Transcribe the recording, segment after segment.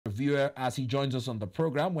viewer as he joins us on the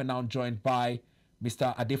program. We're now joined by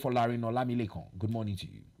Mr. Adefolarin Olamilekan. Good morning to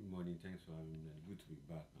you. Good morning. Thanks for having me. Good to be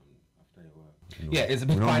back after a while. Yeah, it's a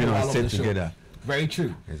bit quite a while of the show. Together. Very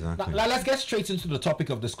true. Exactly. Now, let's get straight into the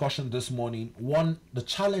topic of discussion this morning. One, the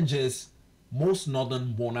challenges most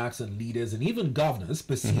northern monarchs and leaders and even governors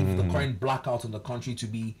perceive the current blackout in the country to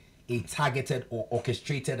be a targeted or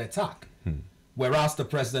orchestrated attack. Whereas the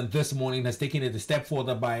president this morning has taken it a step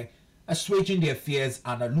further by assuaging their fears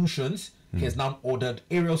and illusions. He has now ordered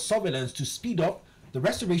aerial surveillance to speed up the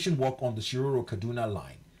restoration work on the Shiroro-Kaduna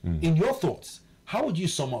line. In your thoughts, how would you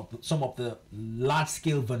sum up the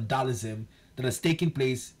large-scale vandalism that has taken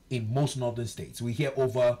place in most northern states? We hear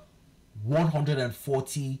over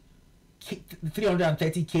 330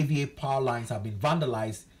 kVA power lines have been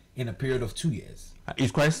vandalized in a period of 2 years.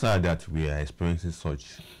 It's quite sad that we are experiencing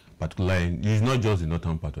such, particularly, it's not just the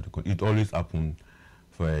northern part of the country. It always happens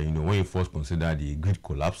for, when you first consider the grid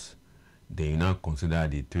collapse, then you now consider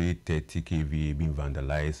the 330 kVA being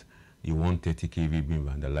vandalized, the 130 kVA being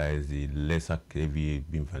vandalized, the lesser kVA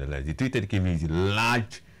being vandalized. The 330 kVA is a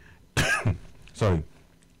large,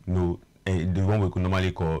 the one we could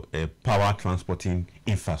normally call a power transporting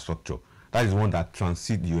infrastructure. That is one that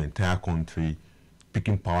transits your entire country,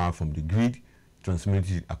 picking power from the grid,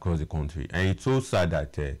 transmitting it across the country. And it's so sad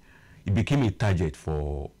that it became a target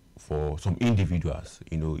for some individuals.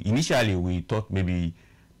 Initially we thought maybe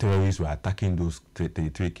terrorists were attacking those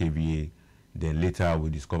 33 kVA. Then later we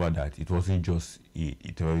discovered that it wasn't just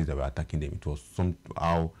terrorists that were attacking them. It was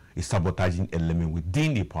somehow a sabotaging element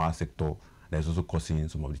within the power sector that is also causing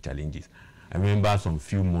some of the challenges. I remember some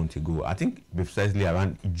few months ago, I think precisely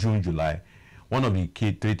around June, July, one of the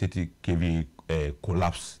 330 kVA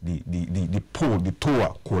collapsed. The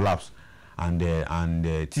tower collapsed, and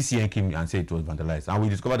TCN came and said it was vandalized. And we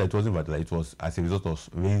discovered that it wasn't vandalized. It was as a result of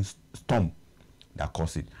rainstorm that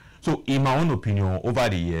caused it. So, in my own opinion, over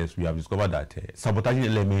the years, we have discovered that sabotaging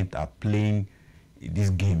elements are playing this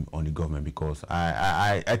game on the government, because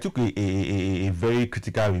I took a very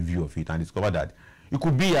critical review of it and discovered that it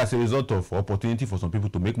could be as a result of opportunity for some people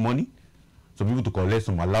to make money, some people to collect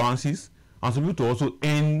some allowances, and some people to also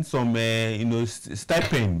earn some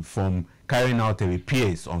stipend from carrying out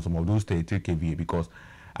repairs on some of those 33 kVA, because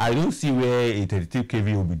I don't see where a 33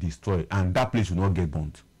 kVA will be destroyed and that place will not get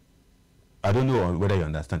burnt. I don't know whether you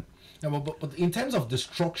understand. Yeah, but in terms of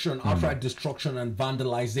destruction, outright destruction and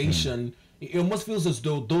vandalization, it almost feels as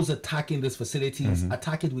though those attacking these facilities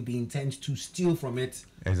attack it with the intent to steal from it,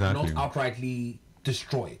 not outrightly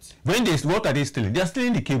destroy it. What are they stealing? They are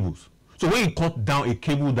stealing the cables. So when you cut down a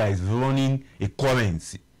cable that is running a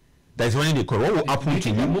current, what will happen to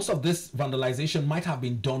you? Most of this vandalization might have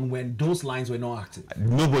been done when those lines were not active.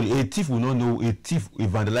 A thief will not know. A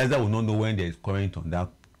vandalizer will not know when there is current on that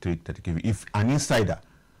 330 kVA if an insider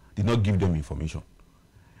did not give them information.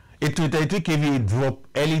 A 333 kVA drop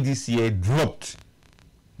early this year dropped.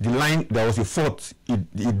 The line, there was a fault,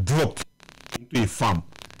 it dropped into a farm.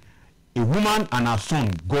 A woman and her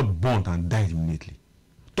son got burnt and died immediately.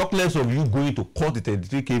 Talk less of you going to cut the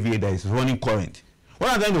 33 kVA that is running current.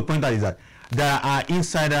 What I'm trying to point out is that there are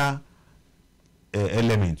insider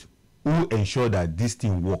elements who ensure that this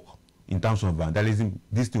thing work in terms of vandalism,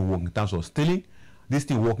 this thing work in terms of stealing, this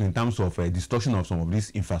thing work in terms of destruction of some of this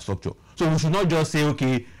infrastructure. So we should not just say,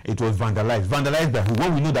 okay, it was vandalized. Vandalized by who?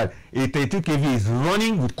 When we know that a 32 kV is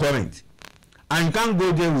running with current. And you can't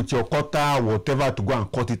go there with your cutter, whatever, to go and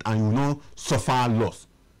cut it, and you will not suffer loss.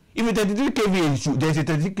 If a 33 kV, there's a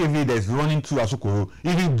 33 kV that's running through Asokoro,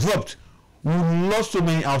 if it dropped, we lost so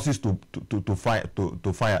many houses to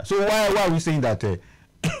fire. So why are we saying that the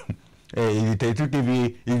 33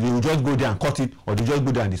 kV, if they will just go there and cut it, or they just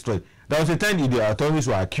go there and destroy it? There was a time the authorities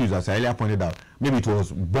were accused, as I earlier pointed out, maybe it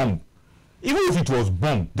was bomb. Even if it was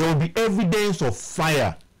bomb, there will be evidence of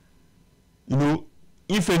fire,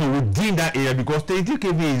 if any, within that area, because 33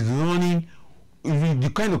 kV is running,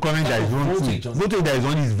 the kind of current that is running, voltage that is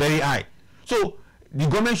running is very high. So the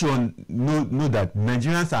government should know that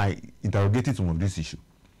Nigerians are interrogating some of this issue.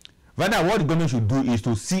 Rather, what the government should do is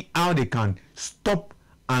to see how they can stop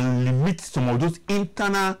and limit some of those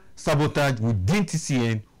internal sabotage within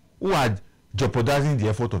TCN who are jeopardizing the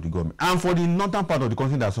effort of the government. And for the northern part of the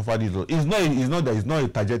country that suffered this, it's not a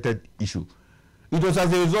targeted issue. It was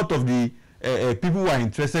as a result of the people who are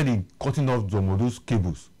interested in cutting off some of those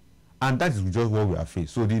cables. And that is just what we are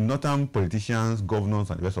faced. So the northern politicians, governors,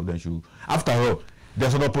 and the rest of them should, after all,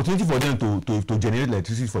 there's an opportunity for them to generate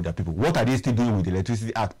electricity for their people. What are they still doing with the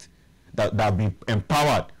Electricity Act that have been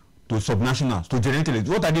empowered to subnationals to generate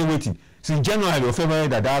electricity? What are they waiting? Since January or February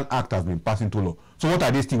that act has been passed into law. So what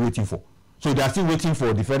are they still waiting for? So they are still waiting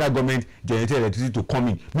for the federal government generated electricity to come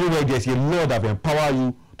in. Meanwhile, there's a law that will empower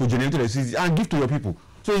you to generate electricity and give to your people.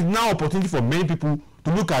 So it's now opportunity for many people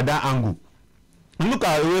to look at that angle. Look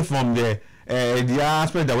away from the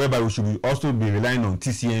aspect that whereby we should also be relying on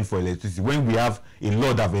TCN for electricity when we have a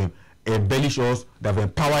law that will embellish us, that will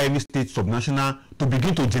empower every state subnational to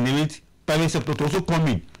begin to generate private sector to also come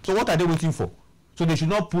in. So what are they waiting for? So they should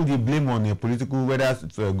not put the blame on a political, whether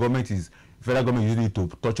federal government using it to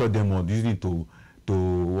torture them or using it to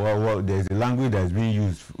there's a language that is being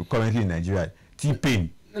used currently in Nigeria.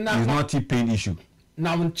 T-pain is not T-pain issue.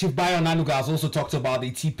 Now, Chief Bayo Nanuga has also talked about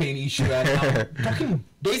the T-pain issue and talking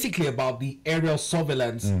basically about the aerial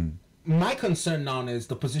surveillance. My concern now is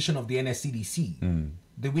the position of the NSCDC.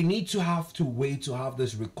 That we need to have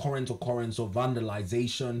this recurrent occurrence of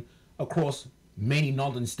vandalization across many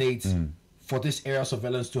northern states for this aerial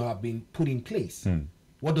surveillance to have been put in place.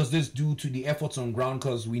 What does this do to the efforts on ground?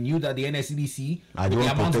 Because we knew that the NSCDC, with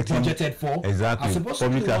the amount budgeted for, are supposed to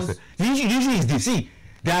be the ones. The issue is this. See,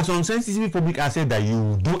 there are some sensitive public assets that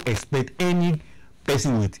you don't expect any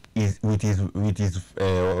person with his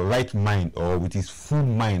right mind or with his full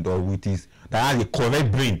mind or with his that has a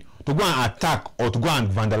correct brain to go and attack or to go and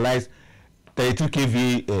vandalize 32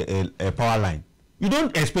 kVA power line. You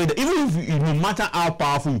don't expect that, even if no matter how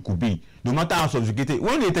powerful you could be, no matter how sophisticated.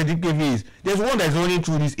 When the 32 kVA is, there's one that's running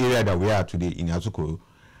through this area that we are today in Azuko.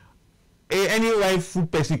 Any rightful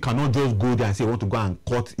person cannot just go there and say, I want to go and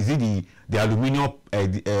cut. Is it the aluminium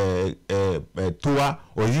tower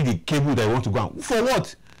or is it the cable that you want to go and, for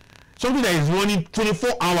what? Something that is running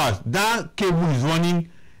 24 hours, that cable is running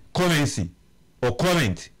currency or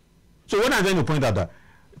current. So what I'm trying to point out that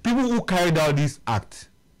people who carried out this act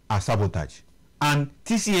are sabotage. And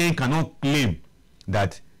TCN cannot claim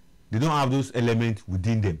that they don't have those elements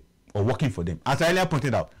within them or working for them. As I earlier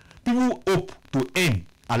pointed out, people hope to earn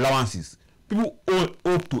allowances. People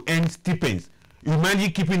hope to earn stipends. You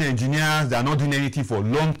imagine keeping engineers that are not doing anything for a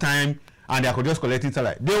long time and they are just collecting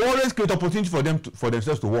salary. They always create opportunity for them for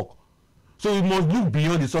themselves to work. So we must look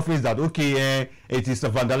beyond the surface that it is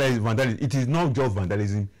vandalism. It is not just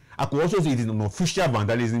vandalism. I could also say it is an official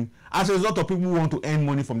vandalism as a result of people who want to earn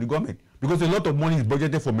money from the government, because a lot of money is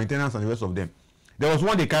budgeted for maintenance and the rest of them. There was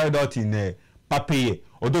one they carried out in Pape,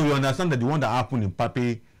 although we understand that the one that happened in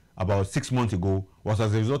Pape about 6 months ago was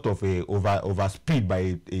as a result of a overspeed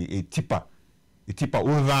by a tipper. A tipper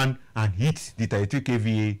overran and hit the 33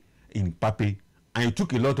 kVA in Pape, and it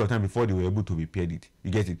took a lot of time before they were able to repair it.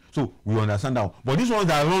 You get it? So we understand that. But these ones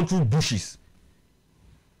that run through bushes,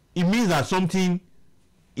 it means that something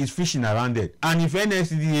is fishing around it. And if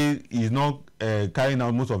NSCDA is not carrying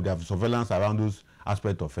out most of their surveillance around those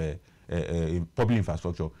aspects of public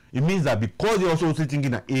infrastructure, it means that because they're also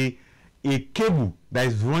thinking that a cable that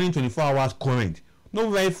is running 24 hours current, no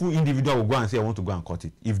rightful individual will go and say, I want to go and cut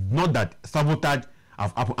it. If not that sabotage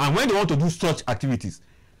have happened. And when they want to do such activities,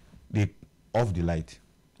 they off the light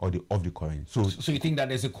or they off the current. So you think that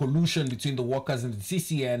there's a collusion between the workers in the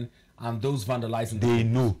TCN and those vandalizing?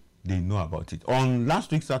 They know about it. On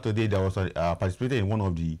last week Saturday, there was participated in one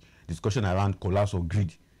of the discussion around collapse of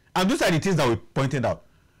grid. And those are the things that we pointed out.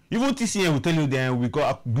 Even TCN will tell you then we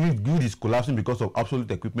got grid is collapsing because of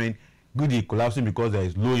obsolete equipment. Grid is collapsing because there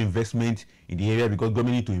is low investment in the area because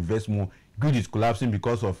government need to invest more. Grid is collapsing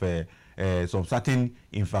because of some certain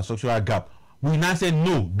infrastructural gap. We now say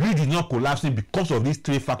no, grid is not collapsing because of these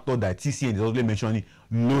three factors that TCN is already mentioning: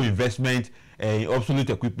 low investment,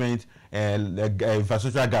 obsolete equipment,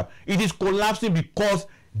 infrastructural gap. It is collapsing because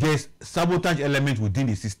there's sabotage element within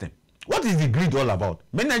the system. What is the grid all about?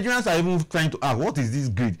 Many Nigerians are even trying to ask, what is this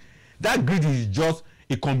grid? That grid is just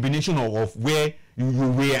a combination of where you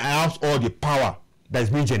warehouse all the power that is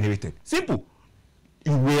being generated. Simple.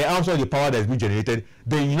 You warehouse all the power that is being generated,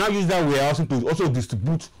 then you now use that warehousing to also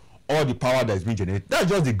distribute all the power that is being generated. That's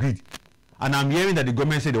just the grid. And I'm hearing that the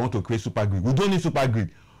government said they want to create super grid. We don't need super grid.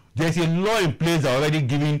 There's a law in place that already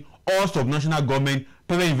giving all subnational government,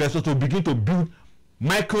 private investors to begin to build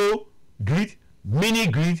micro grid, mini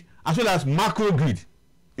grid, as well as macro grid.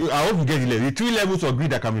 I hope you get the 3 levels of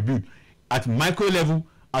grid that can be built at micro level,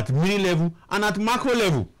 at mini level, and at macro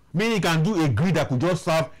level. Meaning you can do a grid that could just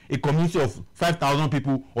serve a community of 5,000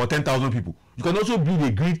 people or 10,000 people. You can also build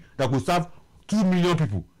a grid that could serve 2 million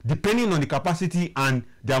people, depending on the capacity and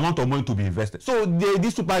the amount of money to be invested. So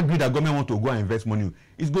this super grid that government want to go and invest money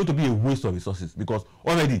is going to be a waste of resources, because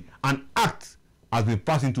already an act has been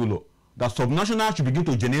passed into law that subnationals should begin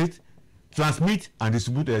to generate, transmit, and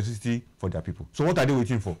distribute electricity for their people. So what are they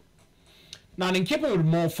waiting for? Now, in keeping with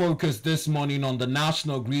more focus this morning on the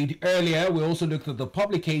national grid, earlier we also looked at the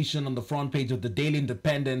publication on the front page of the Daily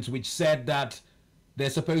Independent, which said that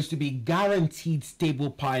there's supposed to be guaranteed stable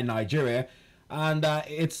power in Nigeria. And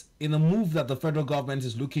it's in a move that the federal government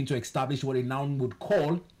is looking to establish what it now would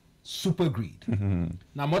call super greed.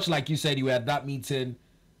 Now, much like you said, you were at that meeting.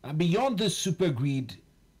 And beyond this super greed,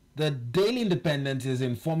 the Daily Independent is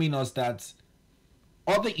informing us that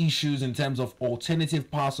other issues in terms of alternative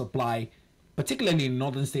power supply, particularly in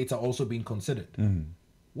northern states, are also being considered.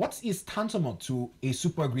 What is tantamount to a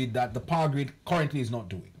super grid that the power grid currently is not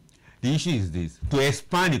doing? The issue is this: to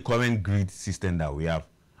expand the current grid system that we have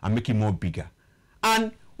and make it more bigger.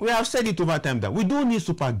 And we have said it over time that we don't need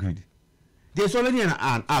super grid. There's already an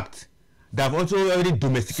act that have also already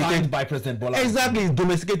domesticated, signed by President Bola. Exactly,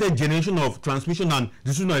 domesticated generation of transmission and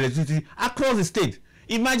distribution of electricity across the state.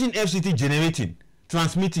 Imagine FCT generating,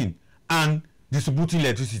 transmitting, and distributing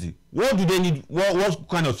electricity. What do they need? What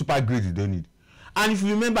kind of super grid do they need? And if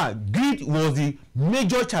you remember, grid was the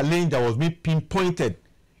major challenge that was being pinpointed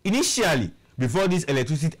initially before this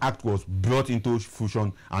Electricity Act was brought into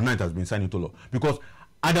fruition, and now it has been signed into law. Because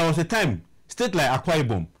there was a time, state like Akwa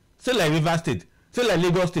Ibom, state like Rivers State, state like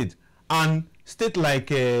Lagos State, and state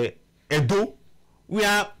like Edo, we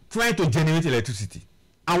are trying to generate electricity.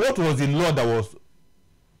 And what was the law that was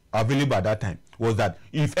available at that time was that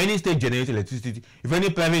if any state generates electricity, if any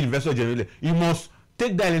private investor generates, you must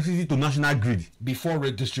take the electricity to national grid before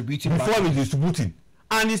redistributing.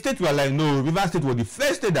 And the states were like, no. Rivers State was the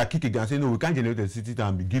first state that kicked again and said, no, we can't generate electricity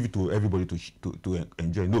and give it to everybody to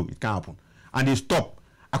enjoy. No, it can't happen. And they stopped.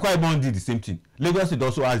 Akwa Ibom did the same thing. Lagos State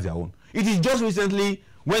also has their own. It is just recently,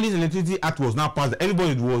 when this Electricity Act was now passed,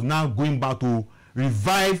 everybody was now going back to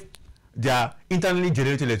revive their internally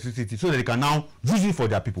generated electricity so that they can now use it for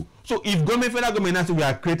their people. So if federal government now say we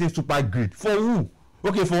are creating super grid, for who?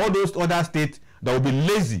 Okay, for all those other states that will be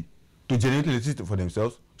lazy to generate electricity for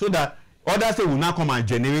themselves, so that other states will now come and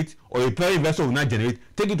generate, or a private investor will not generate,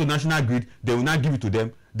 take it to national grid, they will not give it to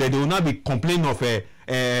them, then they will not be complaining of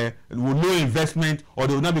low investment, or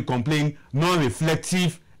they will not be complaining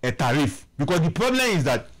non-reflective tariff. Because the problem is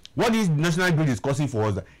that what this national grid is causing for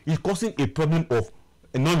us is causing a problem of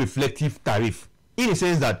a non-reflective tariff, in the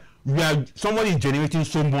sense that somebody is generating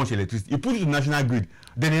so much electricity, you put it to national grid,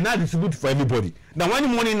 then they now distribute for everybody. Now when the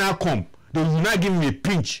money now come, they will not give me a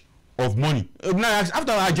pinch of money. Now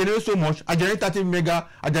after I generate so much, I generate 30 mega,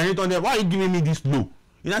 I generate 100, why are you giving me this low?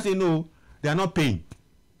 You now say no, they are not paying.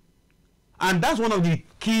 And that's one of the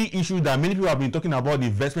key issues that many people have been talking about, the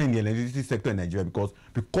investment in the electricity sector in Nigeria,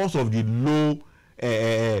 because of the low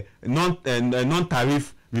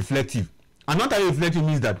non-tariff reflective. And non-tariff reflective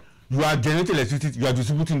means that you are generating electricity, you are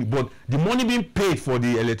distributing, but the money being paid for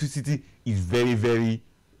the electricity is very, very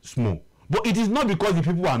small. But it is not because the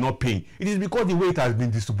people are not paying. It is because the way it has been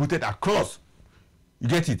distributed across. You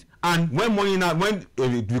get it? And when money now, when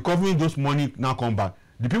recovering those money now come back,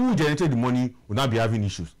 the people who generated the money will not be having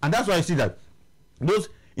issues. And that's why I see that those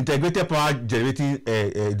integrated power generating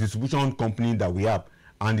distribution company that we have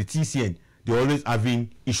and the TCN, they're always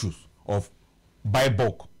having issues of buy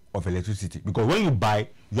bulk of electricity. Because when you buy,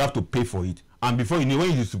 you have to pay for it. And before you know,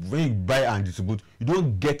 when you buy and distribute, you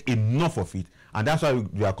don't get enough of it. And that's why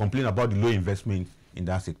we are complaining about the low investment in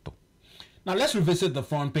that sector. Now let's revisit the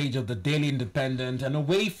front page of the Daily Independent and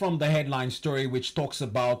away from the headline story, which talks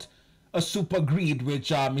about a super greed, which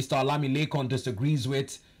Mr. Olamilekan disagrees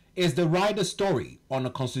with, is the rider story on a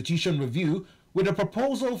constitution review with a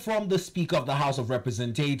proposal from the Speaker of the House of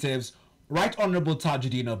Representatives, Right Honorable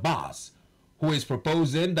Tajudeen, who is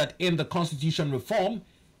proposing that in the constitution reform,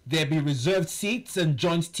 there be reserved seats and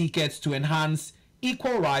joint tickets to enhance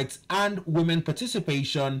equal rights and women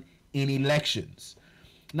participation in elections.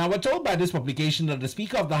 Now, we're told by this publication that the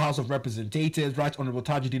Speaker of the House of Representatives, Right Honorable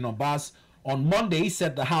Tajudeen, on Monday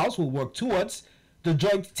said the House will work towards the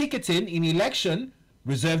joint ticketing in election,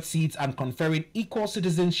 reserved seats, and conferring equal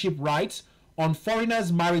citizenship rights on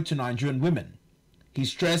foreigners married to Nigerian women. He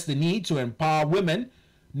stressed the need to empower women,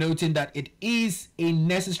 noting that it is a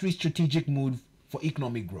necessary strategic move for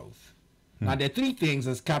economic growth. Now, there are three things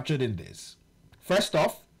as captured in this. First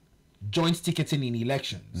off, joint ticketing in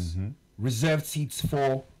elections, reserved seats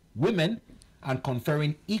for women, and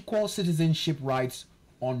conferring equal citizenship rights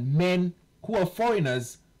on men who are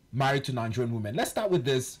foreigners married to Nigerian women. Let's start with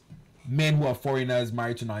this. Men who are foreigners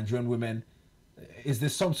married to Nigerian women. Is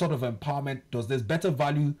this some sort of empowerment? Does this better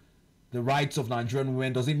value the rights of Nigerian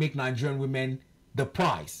women? Does it make Nigerian women the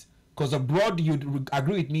prize? Because abroad, you'd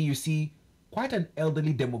agree with me, you see quite an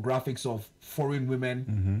elderly demographics of foreign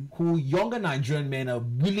women who younger Nigerian men are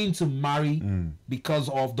willing to marry because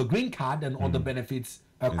of the green card and other benefits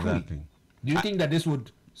accruing. Exactly. Do you think that this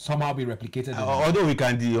would somehow be replicated? Although we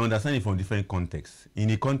can understand it from different contexts. In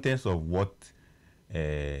the context of what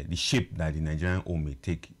the shape that the Nigerian home may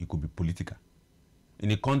take, it could be political. In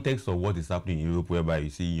the context of what is happening in Europe, whereby you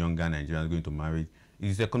see younger Nigerians going to marry, it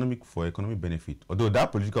is economic benefit. Although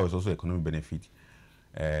that political is also economic benefit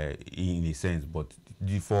in a sense, but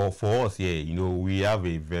for us here, we have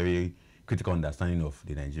a very critical understanding of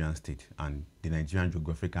the Nigerian state and the Nigerian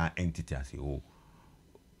geographical entity as a whole.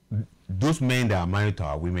 Those men that are married to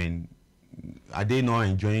our women, are they not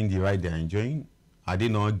enjoying the right they are enjoying? Are they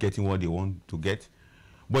not getting what they want to get?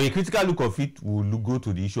 But a critical look of it will go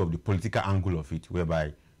to the issue of the political angle of it,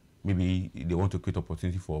 whereby maybe they want to create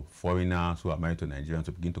opportunity for foreigners who are married to Nigerians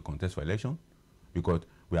to begin to contest for election, because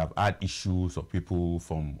we have had issues of people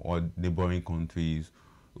from all neighboring countries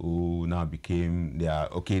who now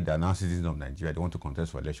they're now citizens of Nigeria, they want to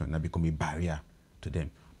contest for election, now become a barrier to them.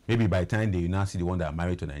 Maybe by the time they now see the one that are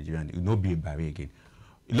married to Nigerian, it will not be a barrier again.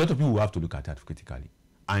 A lot of people will have to look at that critically.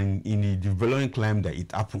 And in the developing climate that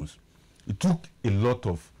it happens, it took a lot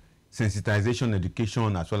of sensitization,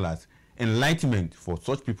 education, as well as enlightenment for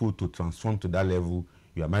such people to transform to that level.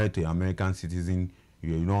 You are married to an American citizen,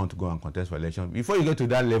 you don't want to go and contest for election. Before you get to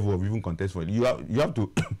that level of even contest for it, you have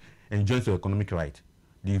to enjoy your economic right.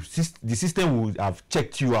 The system will have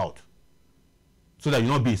checked you out so that you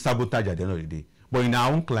not be sabotaged at the end of the day. But in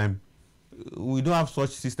our own climate, we don't have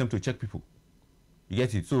such system to check people. You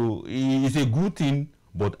get it? So it's a good thing,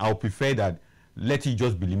 but I'll prefer that let it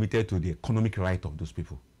just be limited to the economic right of those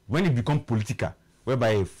people. When it becomes political, whereby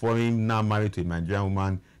a foreign now married to a Nigerian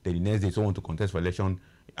woman, then the next day someone want to contest for election,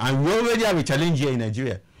 and we already have a challenge here in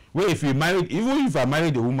Nigeria, where if you married, even if I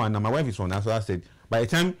married a woman, and my wife is from Nassau State, by the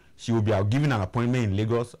time she will be given an appointment in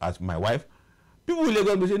Lagos as my wife, people in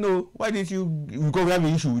Lagos will say, no, why didn't you, because we have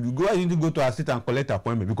an issue, why didn't you go to our state and collect an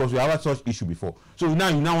appointment? Because we have had such issue before. So now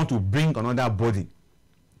you want to bring another body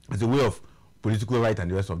as a way of political right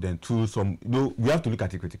and the rest of them through some, we have to look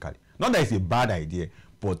at it critically. Not that it's a bad idea,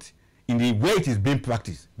 but in the way it is being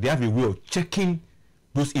practiced, they have a way of checking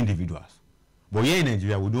those individuals. But here in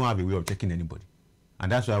Nigeria, we don't have a way of checking anybody.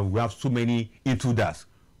 And that's why we have so many intruders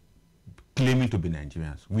claiming to be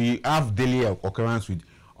Nigerians. We have daily occurrence with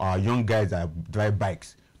our young guys that drive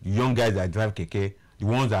bikes, the young guys that drive keke, the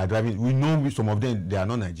ones that are driving. We know some of them, they are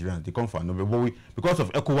not Nigerians, they come from another. But because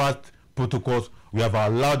of ECOWAS protocols, we have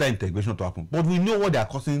allowed that integration to happen. But we know what they are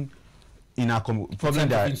causing in our problem.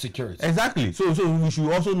 That insecurity. Exactly. So we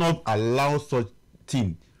should also not allow such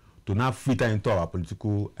thing to now filter into our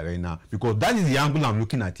political arena, because that is the angle I'm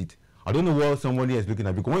looking at it. I don't know what somebody is looking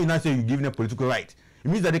at, because when you now say you give them political right, it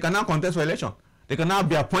means that they can now contest for election. They can now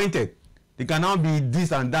be appointed. They can now be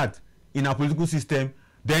this and that in our political system.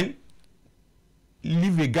 Then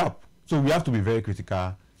leave a gap. So we have to be very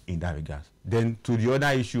critical in that regard. Then to the other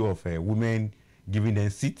issue of women giving them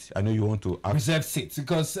seats, I know you want to reserve seats,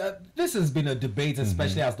 because this has been a debate,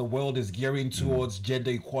 especially as the world is gearing towards gender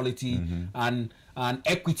equality and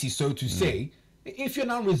equity, so to say. If you're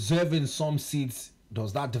now reserving some seats,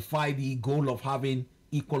 does that defy the goal of having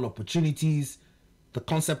equal opportunities, the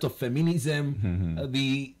concept of feminism,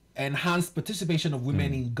 the enhanced participation of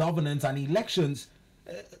women in governance and elections?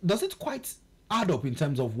 Does it quite add up in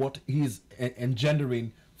terms of what is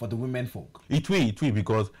engendering for the women folk? It will,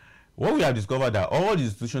 because what we have discovered that all the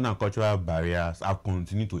institutional and cultural barriers have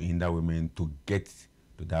continued to hinder women to get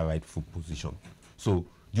to that rightful position. So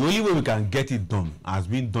the only way we can get it done has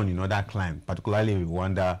been done in other climes, particularly in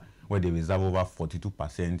Rwanda, where they reserve over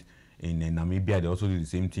 42%. In Namibia, they also do the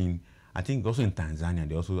same thing. I think also in Tanzania,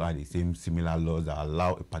 they also have the same similar laws that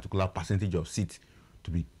allow a particular percentage of seats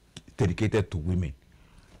to be dedicated to women,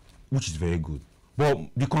 which is very good. But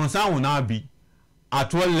the concern will now be,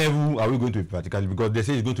 at what level are we going to be practically? Because they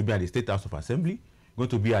say it's going to be at the State House of Assembly, going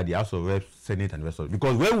to be at the House of Reps, Senate, and the rest of it.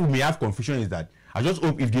 Because where we may have confusion is that I just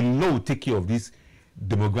hope if the law will take care of this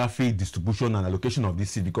demographic distribution and allocation of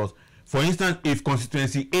this seat. Because, for instance, if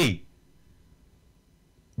constituency A,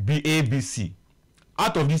 B, C,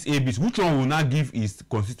 out of this A, B, which one will not give his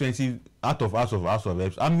constituency out of House of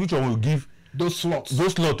Reps, and which one will give those slots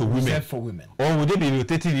to women? For women, or will they be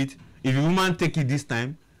rotating it? If a woman take it this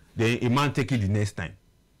time, then a man take it the next time.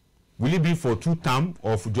 Will it be for 2 terms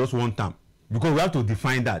or for just 1 term? Because we have to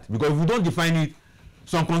define that. Because if we don't define it,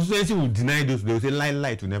 some constituency will deny those. They will say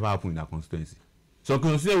lie to never happen in that constituency. Some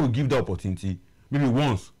constituency will give the opportunity maybe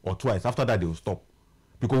once or twice. After that, they will stop.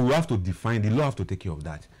 Because we have to define, the law have to take care of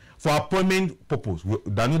that. For appointment purpose,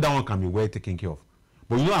 I know that one can be well taken care of.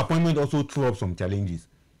 But appointment also throw up some challenges.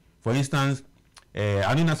 For instance,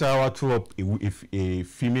 I know Nasarawa threw up a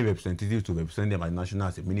female representative to represent them as national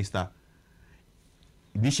as a minister.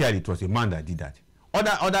 Initially, it was a man that did that.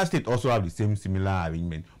 Other states also have the same similar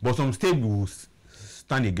arrangement, but some states will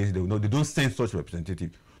stand against them. They don't send such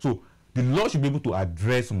representative. So the law should be able to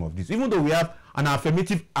address some of this. Even though we have an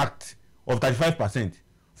affirmative act of 35%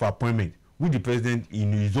 for appointment, which the president,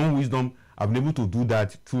 in his own wisdom, have been able to do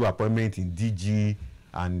that through appointment in DG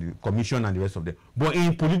and commission and the rest of them. But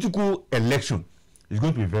in political election, it's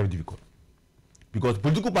going to be very difficult. Because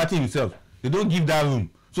political party themselves, they don't give that room.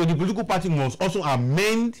 So the political party must also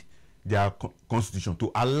amend their constitution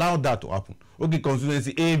to allow that to happen. Okay,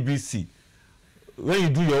 constituency A, B, C. When you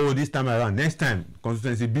do your own this time around, next time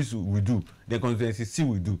constituency B will do, then constituency C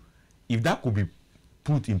will do. If that could be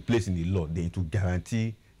put in place in the law, then it will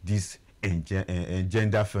guarantee this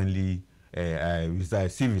gender-friendly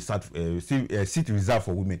seat reserved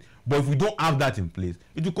for women. But if we don't have that in place,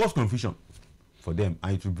 it will cause confusion for them,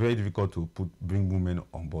 and it will be very difficult to bring women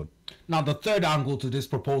on board. Now, the third angle to this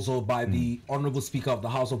proposal by the Honorable Speaker of the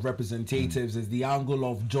House of Representatives is the angle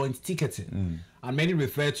of joint ticketing. And many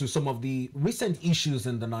refer to some of the recent issues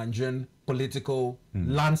in the Nigerian political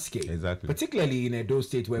landscape, particularly in Edo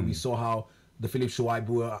State, where we saw how the Philip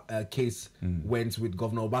Shuaibu case went with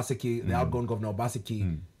Governor Obaseki, the outgone Governor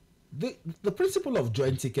Obaseki. The principle of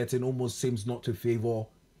joint ticketing almost seems not to favor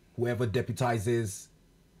whoever deputizes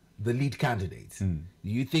the lead candidate. Do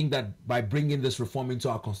you think that by bringing this reform into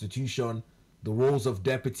our constitution, the roles of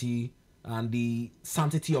deputy and the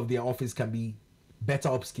sanctity of their office can be better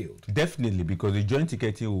upscaled? Definitely, because the joint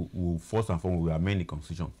ticketing will first and foremost will amend the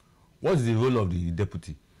constitution. What is the role of the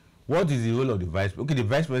deputy? What is the role of the vice? Okay, the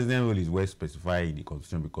vice president role is well specified in the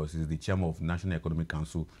constitution because he's the chairman of National Economic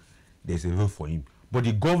Council. There's a role for him. But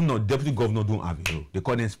the governor, deputy governor don't have a role. They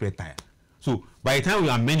call them spare tire. So by the time we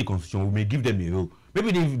amend the constitution, we may give them a role.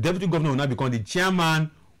 Maybe the deputy governor will now become the chairman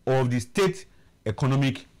of the State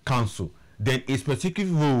Economic Council. Then a specific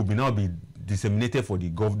role will now be disseminated for the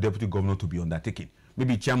deputy governor to be undertaken.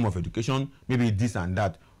 Maybe chairman of education, maybe this and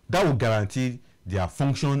that. That will guarantee their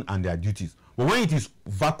function and their duties. But when it is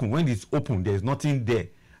vacuum, when it's open, there is nothing there,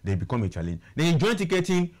 they become a challenge. Then joint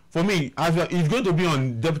ticketing, for me, it's going to be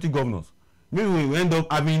on deputy governors. Maybe we will end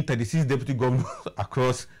up having 36 deputy governors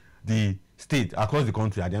across the state, across the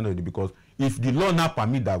country at the end of the day, because if the law now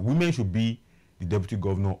permit that women should be the deputy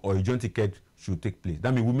governor or a joint ticket should take place,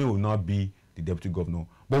 that means women will not be the deputy governor.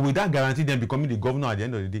 But with that guarantee them becoming the governor at the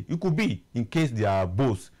end of the day, it could be in case their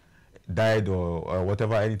boss died or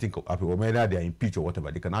whatever, anything happen, or whether they are impeached or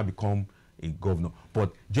whatever, they can now become a governor.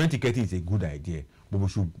 But joint ticketing is a good idea, but we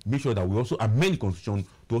should make sure that we also amend the constitution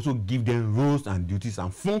to also give them roles and duties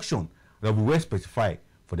and function that will be well specified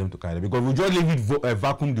for them to carry. Because we just leave it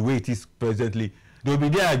vacuum the way it is presently, they will be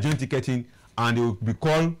there at joint ticketing and they will be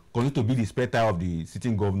called, continue to be the spare tire of the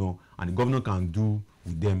sitting governor, and the governor can do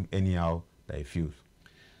with them anyhow that he feels.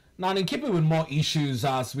 Now, in keeping with more issues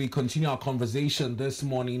as we continue our conversation this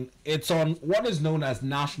morning, it's on what is known as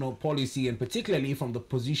national policy, and particularly from the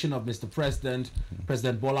position of Mr. President,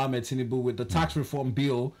 President Bola Ahmed Tinubu, with the tax reform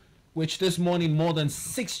bill, which this morning more than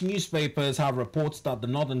 6 newspapers have reports that the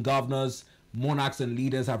northern governors, monarchs and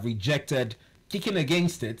leaders have rejected, kicking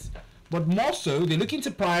against it. But more so, they're looking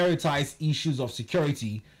to prioritize issues of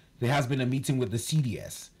security. There has been a meeting with the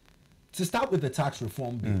CDS. To start with the tax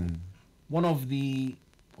reform bill, one of the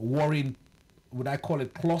worrying, would I call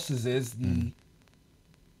it, clauses is the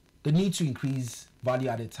need to increase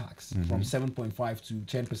value-added tax from 7.5 to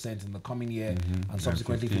 10% in the coming year and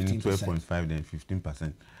subsequently 15%. 12.5 then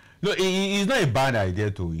 15%. No, it's not a bad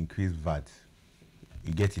idea to increase VAT.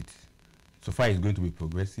 You get it. So far, it's going to be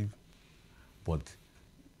progressive, but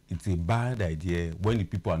it's a bad idea when the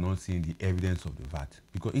people are not seeing the evidence of the VAT,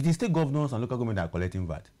 because it is state governors and local government that are collecting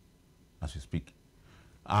VAT as we speak.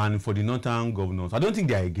 And for the northern governors, I don't think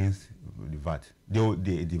they are against the VAT.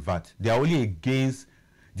 The VAT. They are only against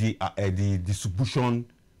the distribution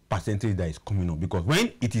percentage that is coming up, because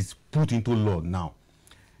when it is put into law now,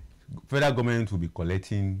 federal government will be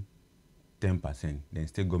collecting 10%, then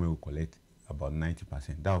state government will collect about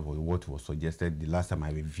 90%. That was what was suggested the last time I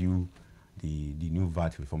reviewed the new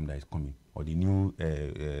VAT reform that is coming, or the new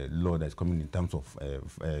law that is coming in terms of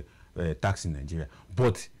tax in Nigeria.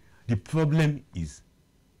 But the problem is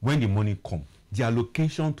when the money comes, the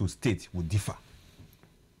allocation to state will differ.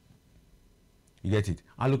 You get it?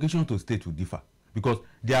 Allocation to state will differ because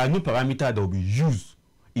there are no parameters that will be used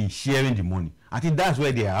in sharing the money. I think that's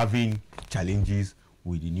where they are having challenges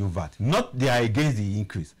with the new VAT. Not they are against the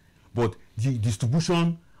increase, but the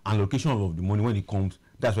distribution and allocation of the money when it comes,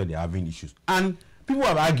 that's where they are having issues. And people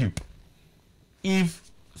have argued, if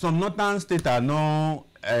some northern states are not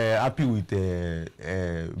happy with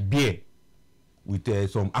beer, with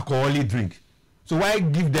some alcoholic drink, so why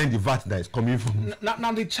give them the VAT that is coming from?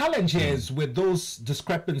 Now the challenge here is with those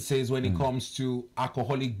discrepancies when it comes to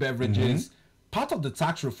alcoholic beverages, part of the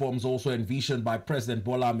tax reforms also envisioned by President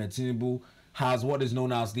Bola Ahmed Tinubu has what is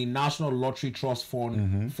known as the National Lottery Trust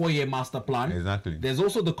Fund 4-year master plan. Exactly. There's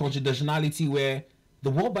also the conditionality where the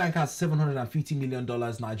World Bank has $750 million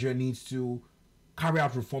Nigeria needs to carry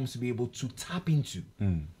out reforms to be able to tap into.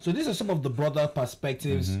 So these are some of the broader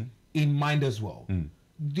perspectives in mind as well.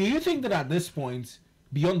 Do you think that at this point,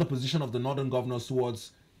 beyond the position of the northern governors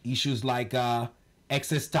towards issues like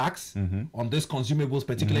excess tax on these consumables,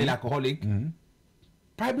 particularly alcoholic,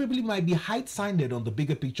 probably might be high-sided on the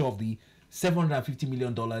bigger picture of the $750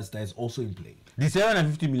 million that is also in play? The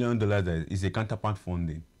 $750 million is a counterpart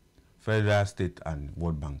funding, federal, state, and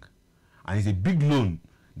World Bank. And it's a big loan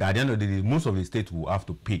that at the end of the day, most of the states will have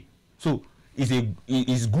to pay. So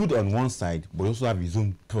it's good on one side, but also have its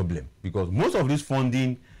own problem. Because most of this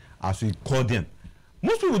funding, as we call them,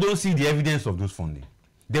 most people don't see the evidence of those funding.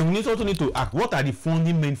 They will also need to ask, what are the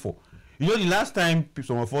funding meant for? You know, the last time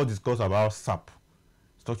some of us discussed about SAP,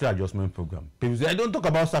 Structural Adjustment Program, people say, I don't talk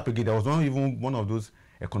about SAP again. There was not even one of those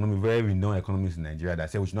very renowned economists in Nigeria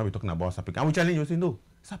that said we should not be talking about SAP again. And we challenge you, say, no,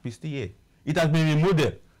 SAP is still here. It has been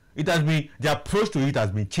remodeled. It has been, the approach to it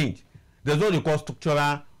has been changed. There's what they call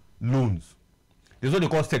structural loans. There's what they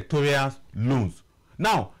call sectorial loans.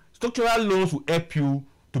 Now, structural loans will help you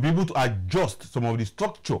to be able to adjust some of the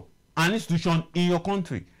structure and institution in your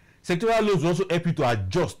country. Sectorial loans will also help you to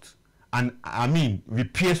adjust and,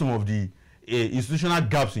 repair some of the institutional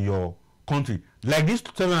gaps in your country. Like this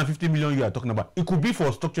 750 million you are talking about, it could be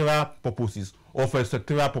for structural purposes or for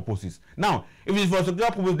sectorial purposes. Now, if it's for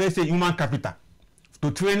structural purposes, let's say human capital, to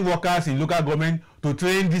train workers in local government, to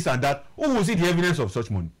train this and that, who will see the evidence of such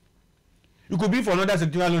money? It could be for another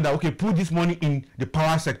sectorial loan that, okay, put this money in the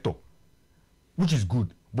power sector, which is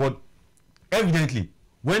good. But evidently,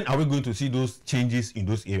 when are we going to see those changes in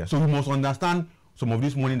those areas? So we must understand some of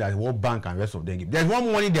this money that World Bank and rest of them give. There's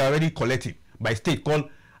one money they are already collecting by state called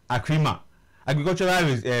ACRIMA, Agricultural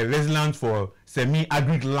Resilience for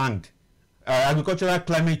Semi-Agric Land, Agricultural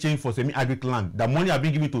Climate Change for Semi-Agric Land. The money are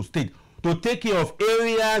being given to state to take care of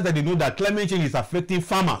areas that they know that climate change is affecting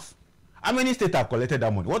farmers. How many states have collected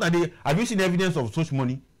that money? What are they? Have you seen evidence of such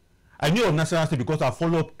money? I knew of National State because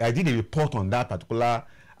I did a report on that particular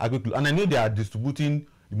agriculture, and I know they are distributing,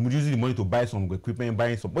 using the money to buy some equipment,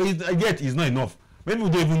 buying some, but yet it's not enough. Maybe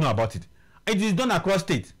we don't even know about it. It is done across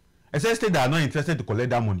states. Except states that are not interested to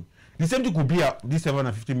collect that money. The same thing could be this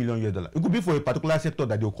 $750 million. It could be for a particular sector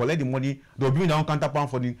that they'll collect the money, they'll bring their own counterpart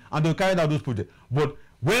funding, and they'll carry out those projects. But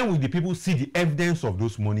when will the people see the evidence of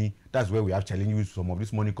those money? That's where we have challenges. Some of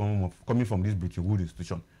this money coming from this Bretton Woods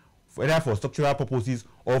institution, whether for structural purposes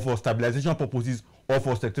or for stabilization purposes or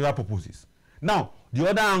for sectoral purposes. Now, the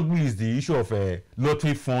other angle is the issue of a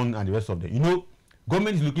lottery fund and the rest of them. You know,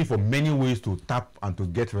 government is looking for many ways to tap and to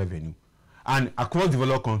get revenue. And across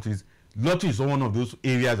developed countries, lottery is one of those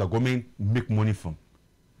areas that government make money from.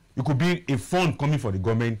 It could be a fund coming for the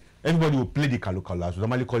government. Everybody will play the calculator, as we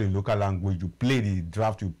normally call it in local language. You play the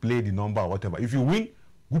draft, you play the number, or whatever. If you win,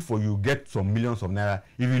 good for you, get some millions of naira.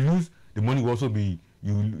 If you lose, the money will also be,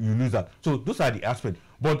 you lose that. So those are the aspects.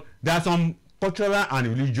 But there are some cultural and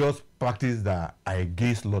religious practices that are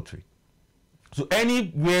against lottery. So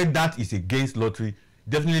anywhere that is against lottery,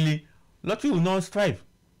 definitely lottery will not strive.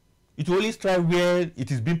 It will only strive where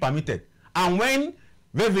it is being permitted. And when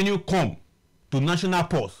revenue come to national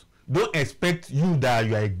purse, don't expect you that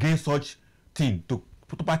you are against such thing to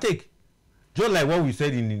partake. Just like what we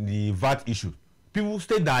said in the VAT issue. People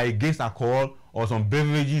state that are against alcohol or some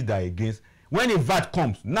beverages that are against. When a VAT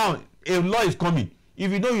comes, now a law is coming.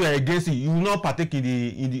 If you know you are against it, you will not partake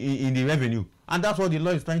in the revenue. And that's what the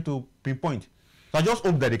law is trying to pinpoint. So I just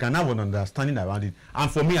hope that they can have an understanding around it. And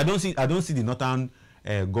for me, I don't see the northern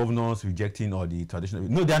governors rejecting or the traditional.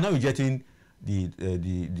 No, they are not rejecting the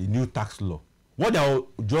new tax law. What they are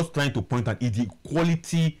just trying to point out is the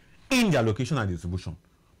equality in the allocation and distribution.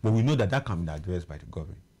 But we know that can be addressed by the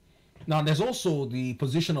government. Now, there's also the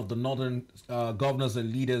position of the northern governors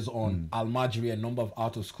and leaders on Almajiri and number of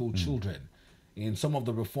out-of-school children. In some of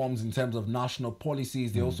the reforms in terms of national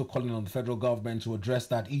policies, they're also calling on the federal government to address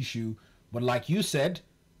that issue. But like you said,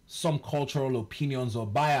 some cultural opinions or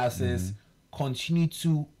biases continue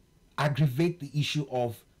to aggravate the issue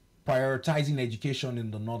of prioritizing education in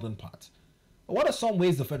the northern part. What are some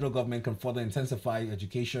ways the federal government can further intensify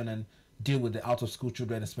education and deal with the out-of-school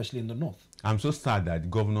children, especially in the north? I'm so sad that the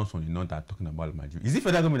governors from the north are talking about Almajiri. Is it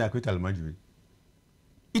federal government that created Almajiri?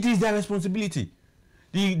 It is their responsibility.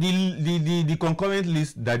 The concurrent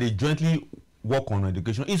list that they jointly work on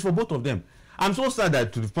education is for both of them. I'm so sad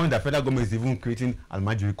that to the point that federal government is even creating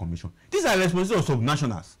Almajiri Commission. These are responsibilities of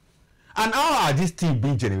subnationals. And how are these things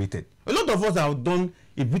being generated? A lot of us have done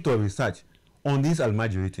a bit of research. on this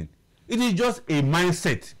Almajiri thing. It is just a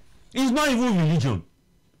mindset. It's not even religion.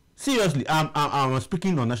 Seriously, I'm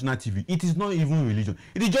speaking on national TV. It is not even religion.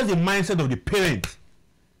 It is just the mindset of the parents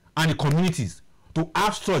and the communities to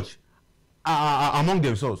have such among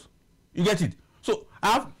themselves. You get it? So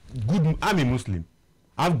I'm a Muslim.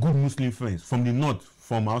 I have good Muslim friends from the north,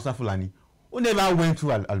 from Hausa Fulani, who never went through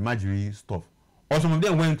Almajiri stuff. Or some of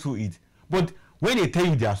them went through it. But when they tell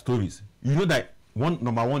you their stories, you know that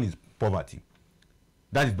number one is poverty.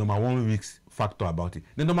 That is number one risk factor about it.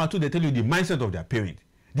 Then number two, they tell you the mindset of their parent,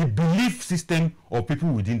 the belief system of people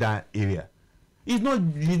within that area. It's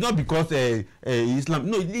not because Islam.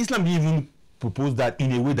 No, Islam didn't even propose that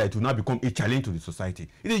in a way that it will not become a challenge to the society.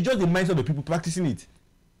 It is just the mindset of people practicing it.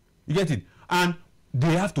 You get it? And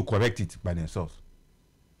they have to correct it by themselves.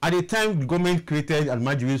 At the time the government created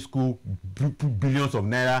Almajiri school, billions of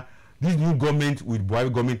naira, this new government with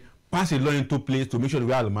Buhari government passed a law into place to make sure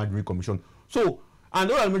we have Almajiri commission. So, and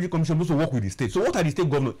the Almajiri commission also work with the state. So what are the state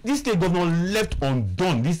governors? This state governor left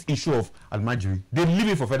undone this issue of Almajiri. They leave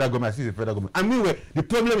it for federal government, assist the federal government. And meanwhile, the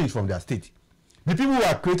problem is from their state. The people who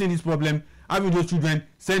are creating this problem, having those children,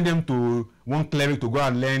 send them to one cleric to go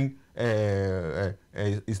and learn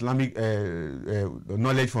Islamic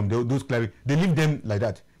knowledge from those clerics. They leave them like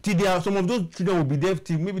that. Till some of those children will be there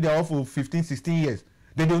till maybe they are off for 15, 16 years.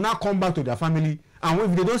 Then they will now come back to their family, and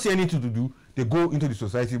if they don't see anything to do, they go into the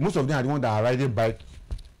society. Most of them are the ones that are riding bike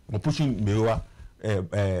or pushing Meroa,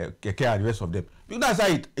 Keke, and the rest of them. Because that's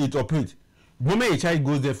how it operates. The moment a child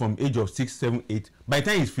goes there from age of 6, 7, 8, by the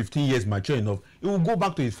time he's 15 years mature enough, he will go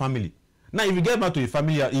back to his family. Now, if he gets back to his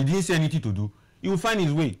family, he didn't see anything to do, he will find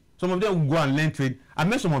his way. Some of them will go and learn trade. I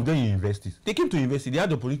met some of them in universities. They came to university. They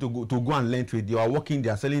had the opportunity to go and learn trade. They are working. They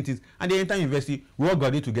are selling things. And they enter university. We all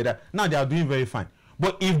graduate together. Now they are doing very fine.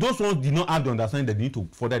 But if those ones did not have the understanding that they need to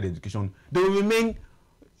further their education, they will remain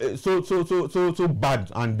so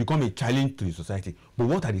bad and become a challenge to the society. But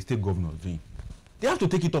what are the state governors doing? They have to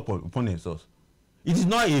take it up upon themselves. It is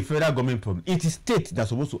not a federal government problem. It is state that's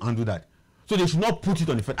supposed to handle that. So they should not put it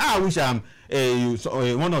on the federal. I wish I'm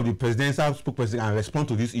one of the presidential spokespersons and respond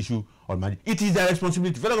to this issue on Monday. It is their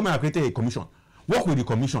responsibility. Federal government have created a commission. Work with the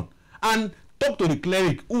commission and talk to the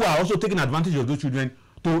cleric who are also taking advantage of those children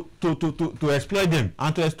to exploit them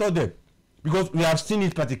and to extort them, because we have seen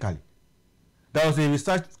it practically. There was a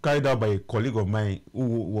research carried out by a colleague of mine who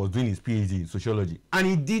was doing his PhD in sociology, and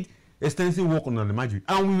he did extensive work on Almajiri,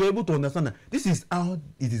 and we were able to understand that this is how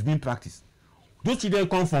it is being practiced. Those children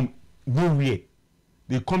come from nowhere.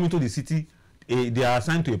 They come into the city, they are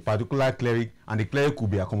assigned to a particular cleric, and the cleric will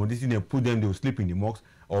be accommodating them, put them, they will sleep in the mosque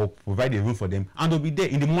or provide a room for them, and they'll be there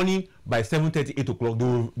in the morning. By 7:30, 8 o'clock,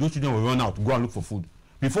 those children will run out, go and look for food.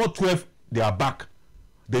 Before 12, they are back.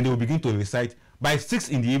 Then they will begin to recite. By 6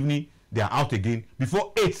 in the evening, they are out again.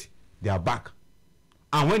 Before 8, they are back.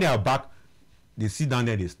 And when they are back, they sit down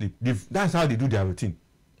there, they sleep. That's how they do their routine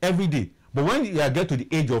every day. But when they get to the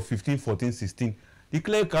age of 15, 14, 16, the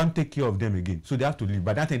clerk can't take care of them again. So they have to leave.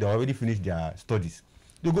 By that time, they already finished their studies.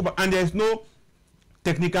 They go back, and there's no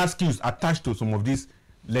technical skills attached to some of this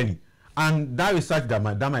learning. And that research that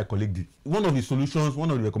my colleague did, one of the solutions,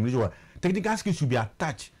 one of the recommendations was technical skills should be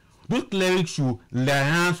attached. Those clerics should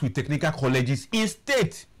liaise with technical colleges in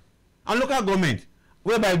state and local government,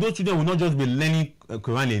 whereby those children will not just be learning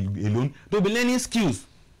Quran alone, they'll be learning skills.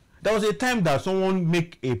 There was a time that someone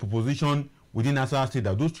make a proposition within Nasarawa State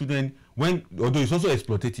that those children, although it's also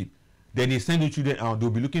exploitative, then they send the children out, they'll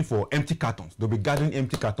be looking for empty cartons. They'll be gathering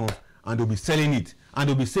empty cartons and they'll be selling it, and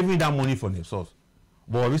they'll be saving that money for themselves.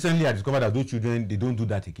 But recently I discovered that those children, they don't do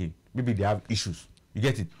that again. Maybe they have issues. You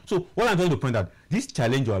get it? So what I'm trying to point out, this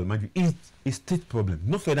challenge of Almajiri is a state problem,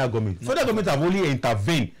 not federal government. Federal government have only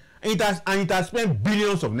intervened, and it has spent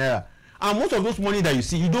billions of naira. And most of those money that you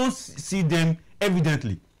see, you don't see them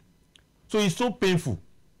evidently. So it's so painful.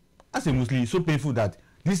 As a Muslim, it's so painful that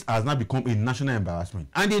this has now become a national embarrassment.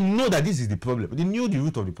 And they know that this is the problem. They knew the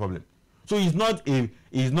root of the problem. So it's not a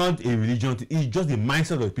religion thing. It's just the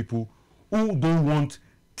mindset of people who don't want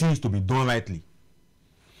things to be done rightly.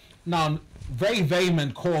 Now, very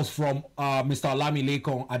vehement calls from Mr.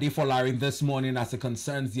 Olamilekan Adefolarin this morning as it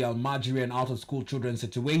concerns the Almajiri and out-of-school children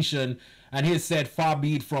situation. And he said, far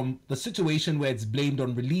be it from the situation where it's blamed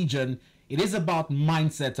on religion, it is about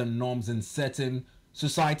mindset and norms in certain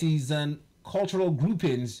societies and cultural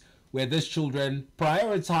groupings where these children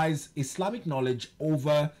prioritize Islamic knowledge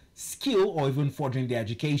over skill or even furthering their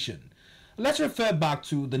education. Let's refer back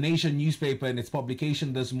to the Nation newspaper and its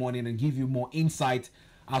publication this morning and give you more insight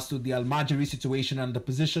as to the Almajiri situation and the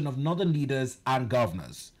position of northern leaders and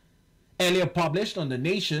governors. Earlier published on The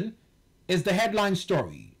Nation is the headline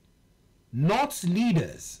story. North's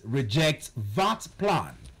leaders reject VAT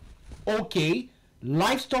plan. Okay,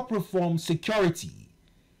 livestock reform security.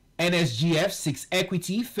 NSGF seeks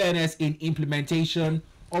equity, fairness in implementation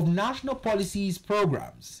of national policies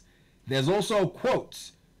programs. There's also a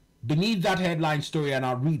quote beneath that headline story, and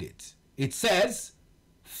I'll read it. It says,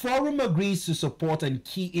 Forum agrees to support and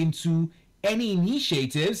key into any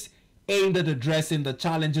initiatives aimed at addressing the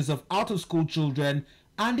challenges of out-of-school children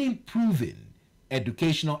and improving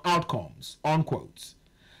educational outcomes, unquote.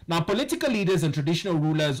 Now, political leaders and traditional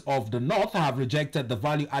rulers of the North have rejected the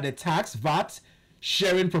value-added tax, VAT,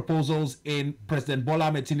 sharing proposals in President Bola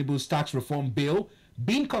Ahmed Tinubu's tax reform bill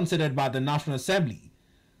being considered by the National Assembly.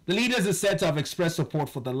 The leaders are said to have expressed support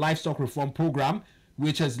for the livestock reform program,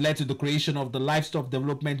 which has led to the creation of the Livestock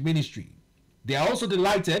Development Ministry. They are also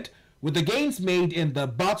delighted with the gains made in the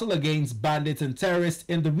battle against bandits and terrorists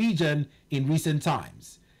in the region in recent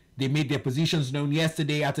times. They made their positions known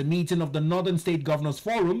yesterday at a meeting of the Northern State Governors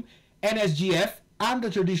Forum, NSGF, and the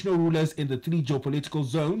traditional rulers in the three geopolitical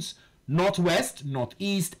zones, Northwest,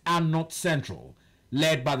 Northeast, and North Central,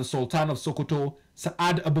 led by the Sultan of Sokoto,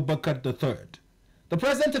 Saad Abubakar III. The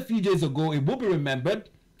president a few days ago, it will be remembered,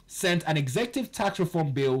 sent an executive tax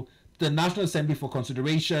reform bill to the National Assembly for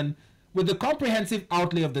consideration, with the comprehensive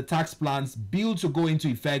outlay of the tax plans billed to go into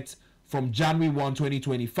effect from January 1,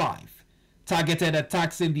 2025, targeted at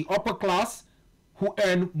taxing the upper class who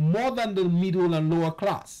earn more than the middle and lower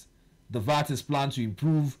class. The VAT is planned to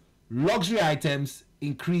improve luxury items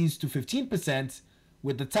increased to 15%,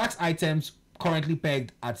 with the tax items currently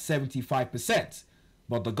pegged at 75%.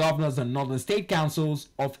 But the governors and northern state councils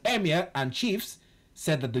of Emir and chiefs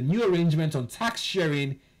said that the new arrangement on tax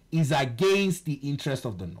sharing is against the interest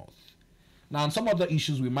of the North. Now, some of the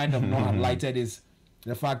issues we might have not highlighted is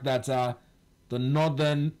the fact that the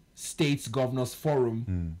Northern States Governors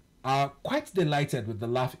Forum are quite delighted with the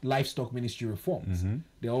livestock ministry reforms.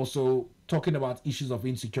 They're also talking about issues of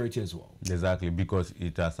insecurity as well. Exactly, because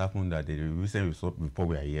it has happened that the recent result report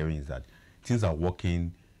we are hearing is that things are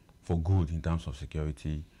working for good in terms of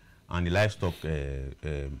security, and the livestock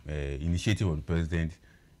initiative of the president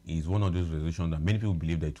is one of those resolutions that many people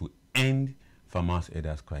believe that it will end farmers'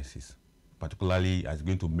 herders crisis, particularly as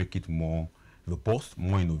going to make it more robust,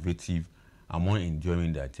 more innovative, and more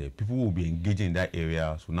enduring, that people will be engaging in that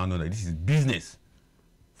area, so now know that this is business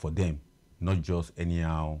for them, not just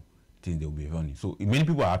anyhow things they will be running. So many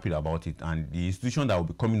people are happy about it, and the institution that will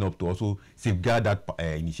be coming up to also safeguard that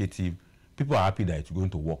initiative, people are happy that it's going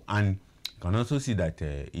to work, and you can also see that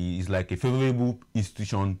it's like a favorable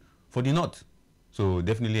institution for the North. So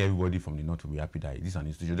definitely everybody from the North will be happy that this is an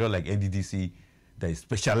institution, just like NDDC that is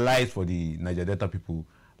specialized for the Niger Delta people.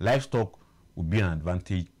 Livestock will be an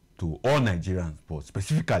advantage to all Nigerians, but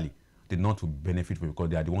specifically the North will benefit from it because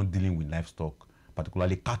they are the ones dealing with livestock,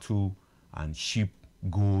 particularly cattle and sheep,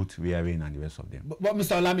 goat rearing, and the rest of them. But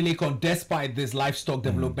Mr. Olamilekan, despite this livestock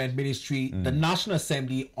development ministry, the National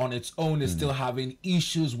Assembly on its own is still having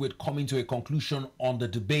issues with coming to a conclusion on the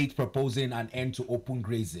debate proposing an end to open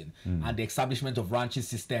grazing and the establishment of ranching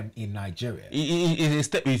system in Nigeria.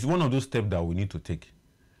 It's one of those steps that we need to take.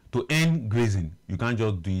 To end grazing, you can't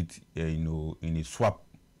just do it in a swap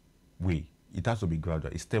way. It has to be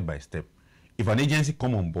gradual. It's step by step. If an agency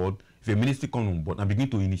come on board, if a ministry come on board and begin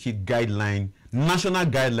to initiate national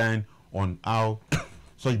guideline on how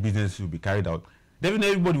such business will be carried out, then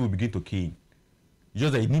everybody will begin to key in.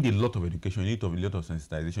 Just that you need a lot of education, you need a lot of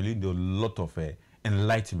sensitization, you need a lot of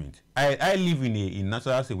enlightenment. I live in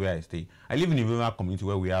natural state where I stay. I live in a rural community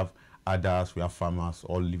where we have others, we have farmers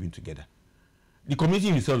all living together. The community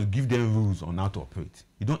itself give them rules on how to operate.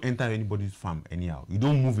 You don't enter anybody's farm anyhow. You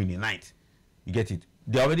don't move in the night. You get it?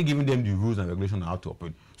 They're already giving them the rules and regulations on how to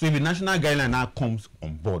operate. So if the national guideline now comes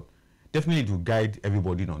on board, definitely it will guide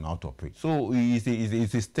everybody on how to operate. So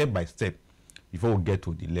it's a step by step before we get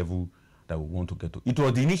to the level that we want to get to. It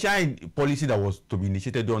was the initial policy that was to be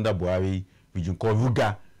initiated under Buhari region called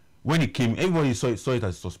Ruga. When it came, everybody saw it as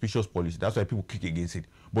a suspicious policy. That's why people kick against it.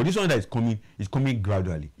 But this one that is coming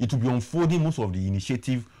gradually. It will be unfolding most of the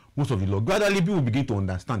initiative, most of the law. Gradually, people will begin to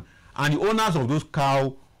understand. And the owners of those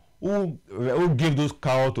cows who gave those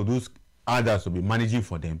cows to those others to be managing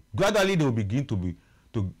for them, gradually they will begin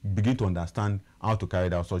to understand how to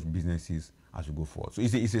carry out such businesses as we go forward. So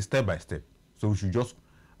it's a step by step. So we should just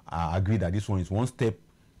agree that this one is one step.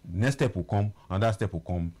 Next step will come, another step will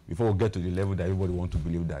come before we get to the level that everybody wants to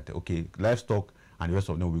believe that okay, livestock and the rest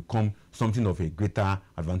of them will become something of a greater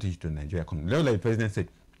advantage to the Nigeria economy. Like the president said,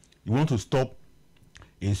 you want to stop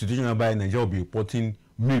a institution whereby Nigeria will be reporting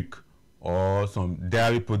milk or some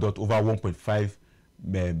dairy product over 1.5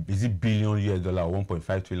 billion US dollar or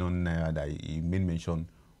 1.5 trillion naira that he made mention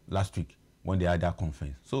last week when they had that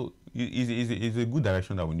conference. So it's a good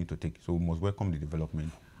direction that we need to take. So we must welcome the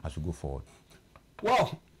development as we go forward.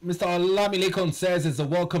 Well, Mr. Olamilekan says it's a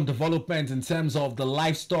welcome development in terms of the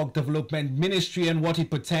Livestock Development Ministry and what it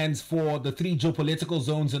portends for the 3 geopolitical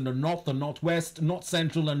zones in the north, the northwest, north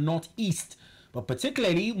central, and northeast. But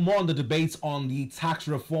particularly more on the debates on the tax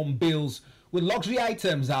reform bills with luxury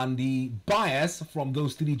items and the bias from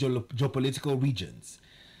those 3 geopolitical regions.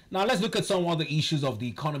 Now let's look at some other issues of the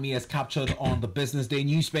economy as captured on the Business Day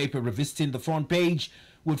newspaper. Revisiting the front page,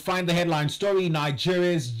 would find the headline story,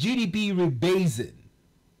 Nigeria's GDP rebasing.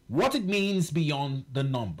 What it means beyond the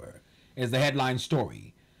number is the headline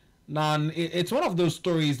story. Now, it's one of those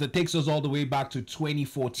stories that takes us all the way back to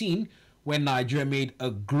 2014 when Nigeria made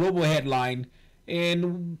a global headline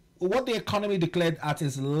in what the economy declared at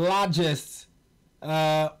its largest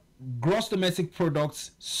gross domestic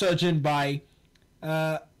products, surging by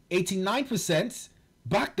 89%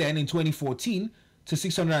 back then in 2014 to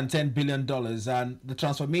 $610 billion, and the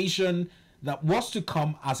transformation that was to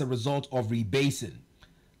come as a result of rebasing.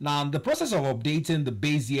 Now, the process of updating the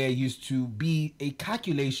base year used to be a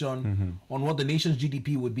calculation on what the nation's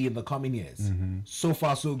GDP would be in the coming years. So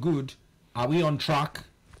far, so good. Are we on track?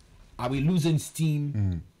 Are we losing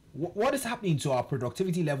steam? What is happening to our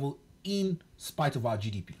productivity level in spite of our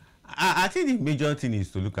GDP? I think the major thing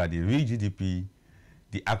is to look at the real GDP,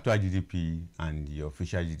 the actual GDP, and the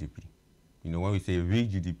official GDP. You know, when we say real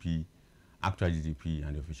GDP, actual GDP,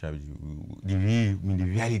 and the official GDP, the real, I mean the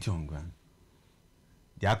reality on ground.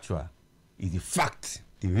 The actual is the fact,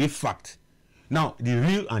 the real fact. Now, the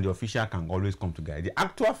real and the official can always come together. The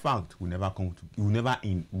actual fact will never come to, will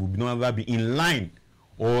never be in line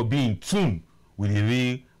or be in tune with the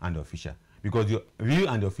real and the official. Because the real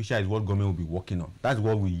and the official is what government will be working on. That's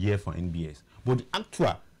what we hear from NBS. But the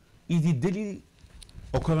actual is the daily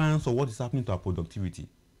occurrence of what is happening to our productivity.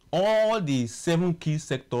 All the 7 key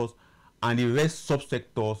sectors and the rest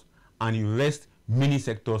subsectors and the rest many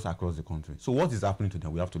sectors across the country. So what is happening to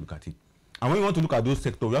them? We have to look at it. And when we want to look at those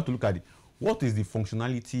sectors, we have to look at what is the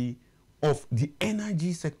functionality of the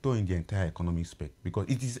energy sector in the entire economic spec, because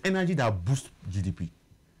it is energy that boosts GDP.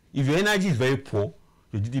 If your energy is very poor,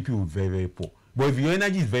 your GDP will be very, very poor. But if your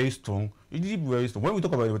energy is very strong, your GDP will be very strong. When we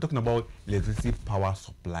talk about it, we're talking about electricity power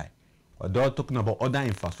supply. We're talking about other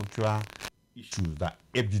infrastructural issues that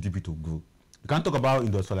help GDP to grow. You can't talk about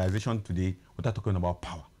industrialization today without talking about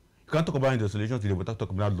power. You can't talk about industrialization today without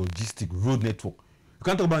talking about logistic, road network. You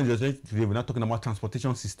can't talk about industrialization today without talking about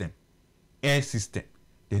transportation system, air system.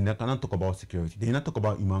 Then you cannot talk about security. Then you cannot talk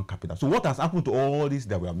about human capital. So what has happened to all this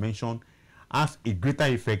that we have mentioned has a greater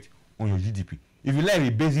effect on your GDP. If you like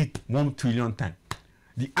rebase it 1 trillion times,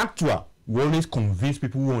 the actual will always convince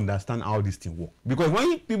people who understand how this thing works. Because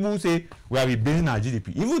when people say we are rebasing our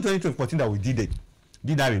GDP, even 2014 that we did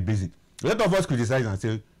that rebasing, a lot of us criticize and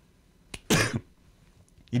say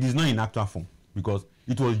it is not in actual form, because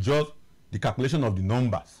it was just the calculation of the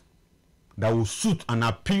numbers that will suit and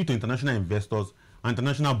appeal to international investors and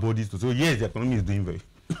international bodies to say, yes, the economy is doing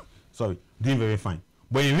very fine.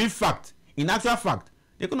 But in real fact, in actual fact,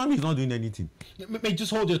 the economy is not doing anything. May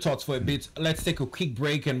just hold your thoughts for a bit. Let's take a quick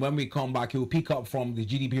break, and when we come back, we'll pick up from the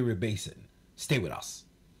GDP rebasing. Stay with us.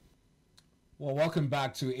 Well, welcome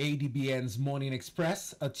back to ADBN's Morning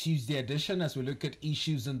Express, a Tuesday edition, as we look at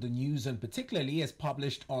issues in the news and particularly as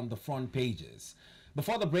published on the front pages.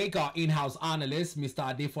 Before the break, our in-house analyst,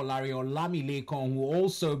 Mr. Adefolarin Olamilekan, who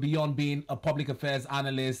also, beyond being a public affairs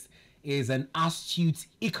analyst, is an astute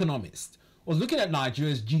economist, was looking at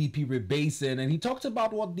Nigeria's GDP rebasing, and he talked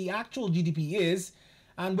about what the actual GDP is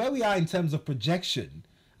and where we are in terms of projection.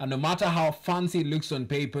 And no matter how fancy it looks on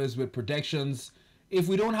papers with projections, if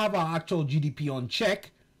we don't have our actual GDP on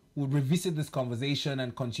check, we'll revisit this conversation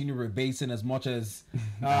and continue rebasing as much as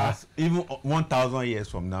even 1,000 years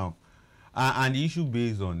from now. And the issue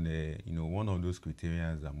based on one of those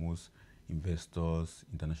criteria that most investors,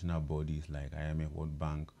 international bodies like IMF, World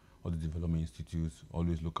Bank, or the development institutes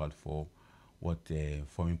always look out for, what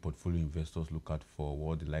foreign portfolio investors look out for,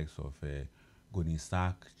 what the likes of Goldman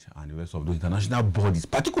Sachs and the rest of those international bodies,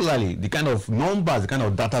 particularly the kind of numbers, the kind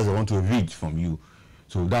of data they want to read from you.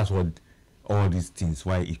 So that's what all these things,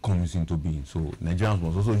 why it comes into being. So Nigerians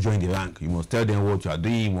must also join the rank. You must tell them what you are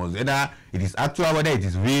doing. You must, whether it is actual, whether it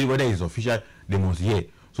is real, whether it is official, they must hear.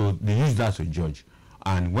 So they use that to judge.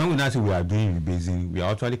 And when we now say we are doing rebasing, we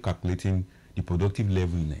are actually calculating the productive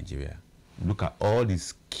level in Nigeria. We look at all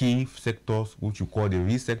these key sectors, which you call the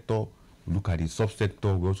real sector. We look at the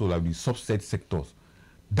subsector. We also have the subset sectors,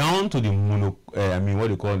 down to the what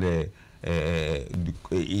they call the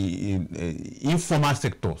informal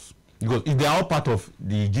sectors. Because if they are all part of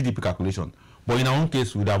the GDP calculation, But in our own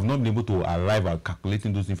case, we would have not been able to arrive at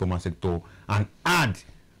calculating those informal sector and add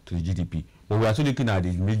to the GDP. But we are still looking at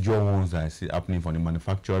the major ones that I see happening from the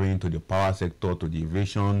manufacturing to the power sector to the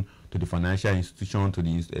aviation to the financial institution to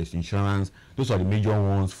the insurance. Those are the major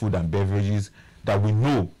ones, food and beverages, that we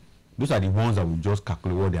know. Those are the ones that we just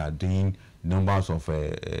calculate what they are doing, numbers of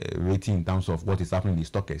rating in terms of what is happening in the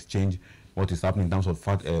stock exchange, what is happening in terms of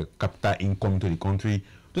capital income to the country.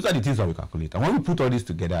 Those are the things that we calculate. And when we put all this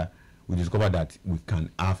together, we discover that we can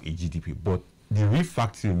have a GDP. But the real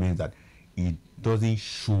fact remains that it doesn't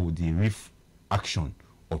show the real action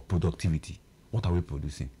of productivity. What are we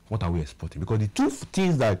producing? What are we exporting? Because the two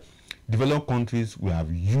things that developed countries will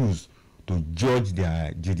have used to judge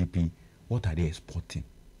their GDP, what are they exporting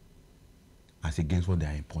as against what they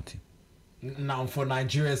are importing? Now, for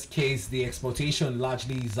Nigeria's case, the exportation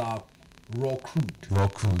largely is raw crude. Raw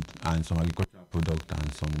crude and some agricultural product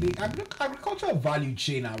and some... The agricultural value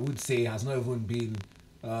chain, I would say, has not even been...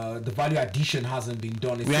 the value addition hasn't been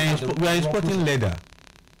done. We are exporting leather.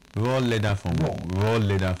 Raw leather from...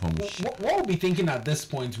 What we'll be thinking at this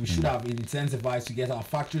point, we should have incentivized to get our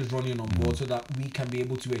factories running on board so that we can be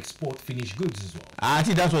able to export finished goods as well. I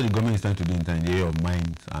think that's what the government is trying to do in the area of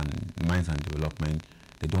mines and development.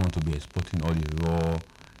 They don't want to be exporting all the raw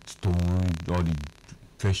stone, all the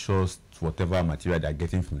precious, whatever material they're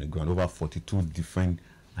getting from the ground. Over 42 different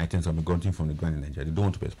items have been gotten from the ground in Nigeria. They don't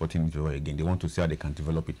want to be exporting it again. They want to see how they can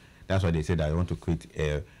develop it. That's why they say that they want to create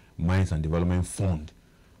a mines and development fund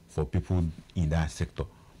for people in that sector.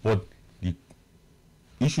 But the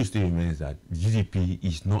issue still remains that GDP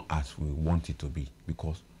is not as we want it to be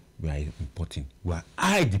because we are importing. We are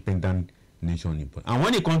high dependent nation import. And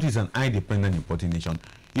when a country is an high dependent importing nation,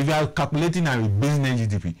 if you are calculating a baseline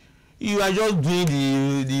GDP, you are just doing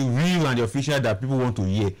the real and the official that people want to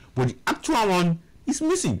hear. But the actual one is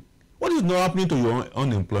missing. What is not happening to your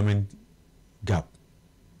unemployment gap?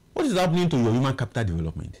 What is happening to your human capital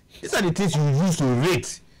development? These are the things you use to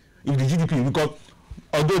rate if the GDP, because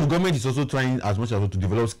although the government is also trying as much as possible to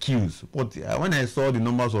develop skills, but when I saw the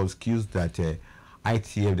numbers of skills that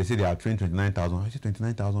ITF, they say they are trained 29,000. I say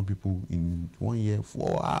 29,000 people in 1 year,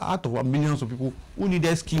 out of millions of people who need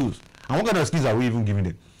their skills. And what kind of skills are we even giving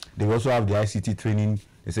them? They also have the ICT training.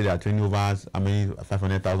 They say they are training over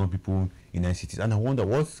 500,000 people in ICT. And I wonder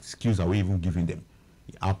what skills are we even giving them?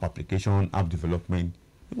 App application, app development.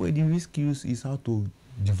 Well, the real skills is how to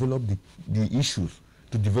develop the issues,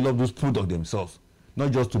 to develop those products themselves,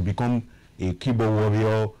 not just to become a keyboard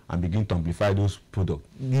warrior and begin to amplify those products.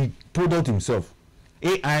 The product himself,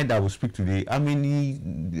 AI that we speak today,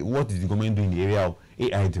 what is the government doing in the area of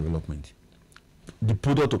AI development? The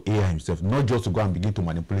product of AI himself, not just to go and begin to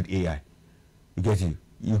manipulate AI. You get it?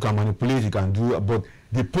 You can manipulate, you can do, but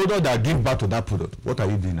the product that gives back to that product, what are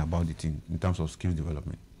you doing about it in terms of skills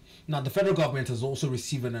development? Now, the federal government has also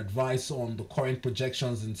received an advice on the current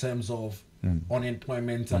projections in terms of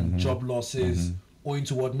unemployment and job losses, owing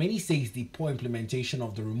to what many say is the poor implementation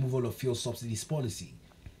of the removal of fuel subsidies policy.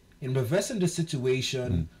 In reversing the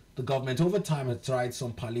situation, the government over time has tried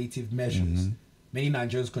some palliative measures. Many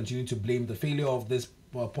Nigerians continue to blame the failure of this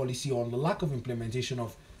policy on the lack of implementation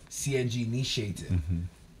of CNG initiative.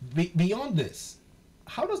 Beyond this,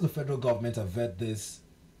 how does the federal government avert this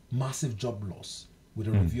massive job loss with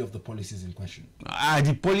a review of the policies in question?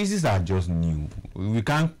 The policies are just new. We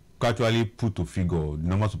can't actually put to figure the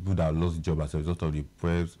numbers of people that lost job as a result of the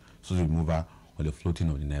press, social removal, or the floating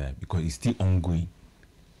of the naira, because it's still ongoing.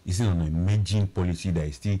 It's still an emerging policy that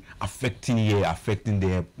is still affecting here, affecting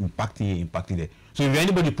there, impacting here, impacting there. So if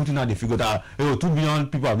anybody putting out the figure that 2 billion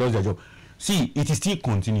people have lost their job, see, it is still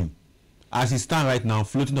continuing. As it stands right now,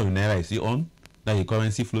 floating of the naira is still on. That is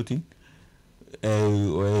currency floating.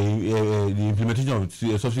 The implementation of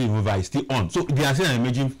subsidy removal is still on. So they are still an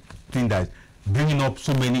emerging thing that is bringing up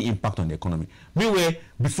so many impact on the economy. Meanwhile,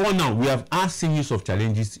 before now, we have a series of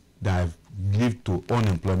challenges that have led to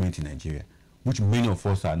unemployment in Nigeria, which many of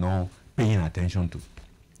us are now paying attention to.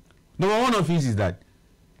 Number one of these is that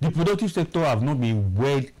the productive sector have not been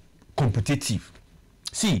well competitive.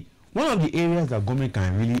 See, one of the areas that government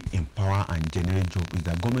can really empower and generate jobs is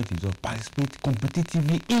that government is just participate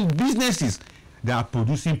competitively in businesses that are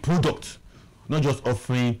producing products, not just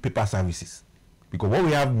offering paper services. Because what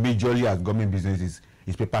we have majorly as government businesses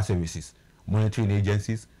is paper services, monitoring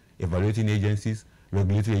agencies, evaluating agencies,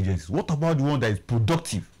 regulatory agencies. What about the one that is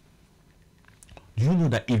productive? Do you know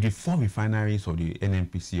that if the 4 refineries of the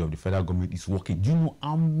NNPC of the federal government is working, do you know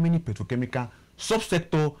how many petrochemical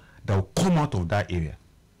subsector that will come out of that area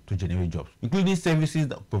to generate jobs, including services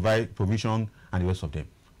that provide provision and the rest of them?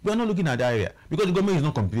 We are not looking at that area because the government is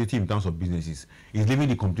not competitive in terms of businesses. It's leaving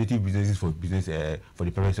the competitive businesses for business for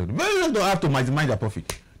the private sector. They don't have to maximize their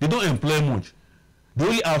profit. They don't employ much. They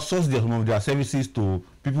only outsource some of their services to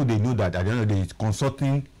people they know that at the end of the day it's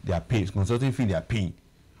consulting their pay, consulting fee they are paying.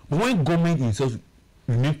 But when government itself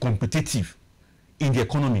remain competitive in the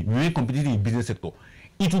economy, remain competitive in the business sector,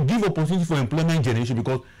 it will give opportunity for employment generation,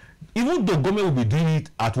 because even though government will be doing it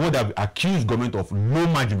at what they have accused government of low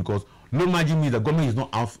margin, because low margin means the government is not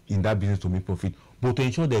out in that business to make profit, but to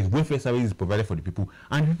ensure that welfare services provided for the people,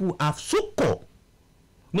 and people have so called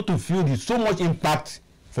not to feel the so much impact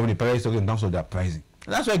from the private sector in terms of their pricing.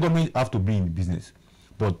 And that's why government have to be in the business.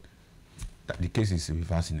 But the case is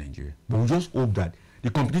reversed in Nigeria. But we just hope that the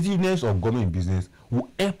competitiveness of government in business will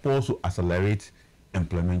help also accelerate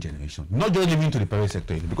employment generation, not just leaving to the private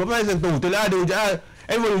sector. Because private sector will tell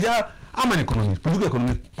everybody, I'm an economist, political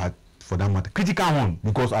economist for that matter, critical one,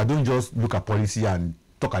 because I don't just look at policy and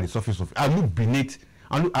talk at the surface of it. I look beneath,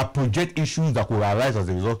 I project issues that will arise as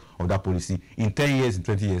a result of that policy in 10 years, in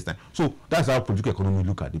 20 years time. So that's how political economy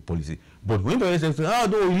look at the policy. But when private sector say,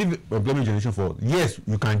 no, we leave employment generation for, yes,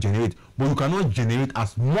 you can generate, but you cannot generate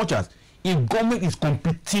as much as if government is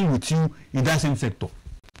competing with you in that same sector.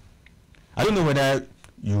 I don't know whether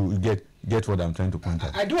you get what I'm trying to point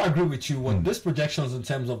out. I do agree with you on these projections in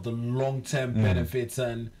terms of the long-term benefits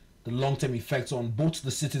and the long-term effects on both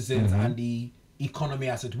the citizens and the economy,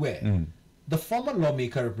 as it were. The former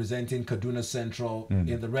lawmaker representing Kaduna Central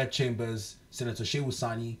in the Red Chambers, Senator Shehu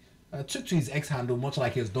Sani, took to his ex-handle, much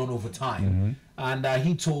like he has done over time. And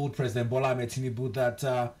he told President Bola Ahmed Tinubu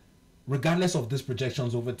that regardless of these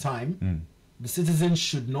projections over time, the citizens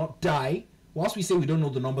should not die. Whilst we say we don't know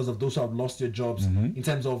the numbers of those who have lost their jobs in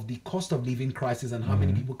terms of the cost of living crisis and how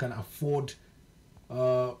many people can afford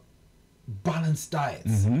balanced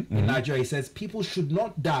diets in Nigeria, he says people should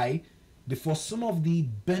not die before some of the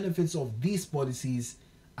benefits of these policies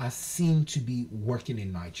are seen to be working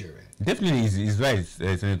in Nigeria. Definitely, he's right.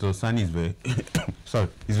 Senator Sani is very sorry,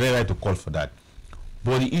 he's very right to call for that.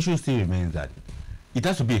 But the issue still remains that it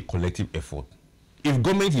has to be a collective effort. If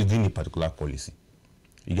government is doing a particular policy,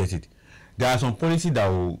 you get it. There are some policies that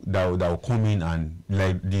will come in, and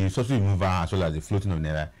like the subsidy removal as well as the floating of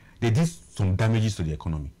naira, they did some damages to the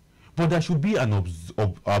economy. But there should be another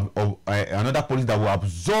policy that will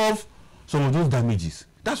absorb some of those damages.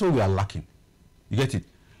 That's what we are lacking. You get it?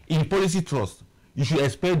 In policy trust, you should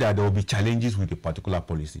expect that there will be challenges with a particular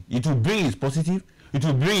policy. It will bring its positive, it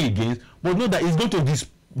will bring its gains, but know that it's going to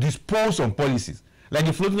dispose some policies. Like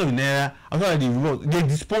the floating of the naira, as well as they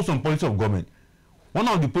dispose some policy of government. One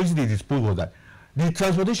of the policies they disposed was that the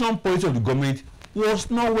transportation policy of the government was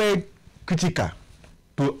nowhere critical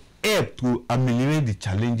to help to ameliorate the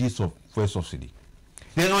challenges of fuel subsidy.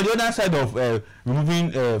 Then on the other side of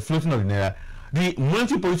removing floating of the naira, the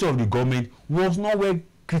monetary policy of the government was nowhere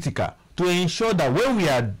critical to ensure that when we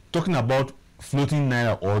are talking about floating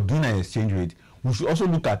naira or doing an exchange rate, we should also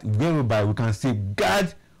look at whereby we can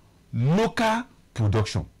safeguard local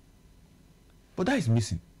production. But that is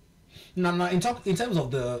missing. Now, in terms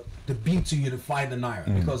of the bid to unify the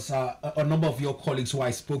naira, because a number of your colleagues who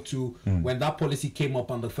I spoke to when that policy came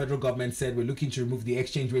up and the federal government said we're looking to remove the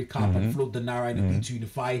exchange rate cap and float the naira in the bid to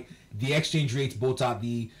unify the exchange rate both at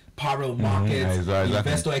the parallel market, the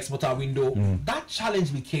investor-exporter window, that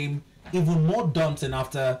challenge became even more daunting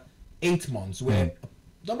after 8 months, where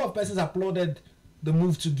a number of persons applauded the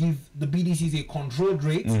move to give the BDCs a controlled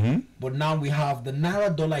rate, but now we have the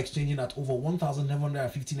naira dollar exchanging at over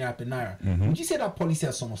 1,750 naira per naira. Would you say that policy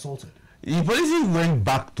has somersaulted? The policy went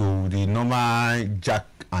back to the normal jack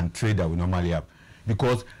and trade that we normally have,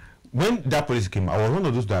 because when that policy came, I was one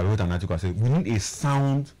of those that wrote an article and said we need a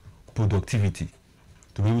sound productivity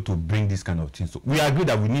to be able to bring this kind of things. So we agreed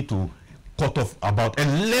that we need to cut off about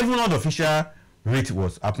 11 unofficial rate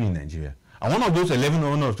was happening in Nigeria, and one of those 11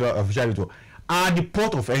 unofficial rates was at the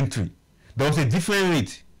port of entry. There was a different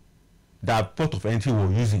rate that port of entry were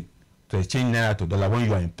using to exchange naira to dollar when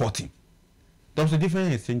you are importing. There was a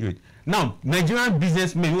different exchange rate. Now, Nigerian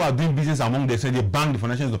businessmen who are doing business among themselves, they bank, the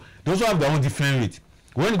financial institutions, they also have their own different rate.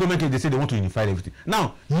 When the government came, they say they want to unify everything.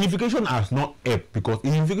 Now, unification has not helped, because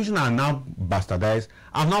unification are now bastardized,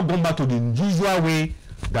 have now gone back to the usual way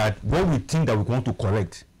that what we think that we want to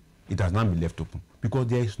correct, it has now been left open, because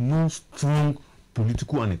there is no strong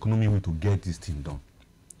political and economic way to get this thing done.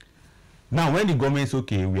 Now, when the government says,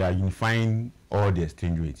 okay, we are unifying all the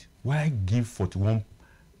exchange rates, why give 41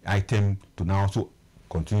 items to now also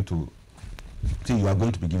continue to say you are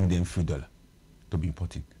going to be giving them $3 to be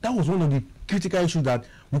importing? That was one of the critical issues that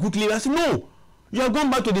we quickly said, no, you are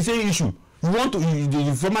going back to the same issue. You want to,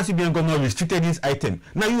 the former CBN governor restricted this item.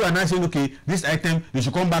 Now you are now saying, okay, this item, they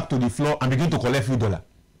should come back to the floor and begin to collect few dollar.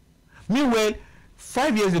 Meanwhile,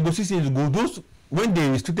 5 years ago, 6 years ago, those, when they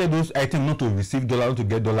restricted those items not to receive dollar, not to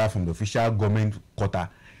get dollar from the official government quota,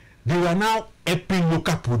 they were now helping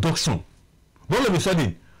local production. But all of a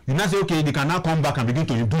sudden, you now say, okay, they can now come back and begin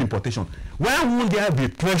to do importation. Why won't there be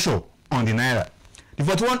pressure on the naira? The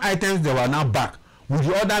 41 items that were now back, with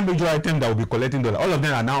the other major items that will be collecting dollar, all of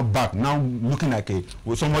them are now back, now looking like a,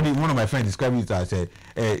 well, somebody, one of my friends described it as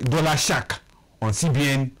a dollar shack on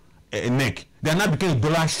CBN neck. They are now becoming a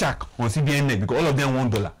dollar shack on CBN neck because all of them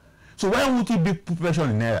 $1. So why won't it be put pressure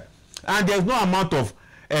on the naira? And there's no amount of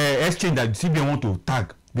exchange that the CBN want to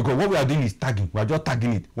tag, because what we are doing is tagging. We are just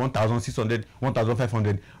tagging it 1,600,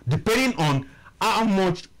 1,500, depending on how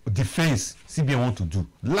much defense CBN want to do.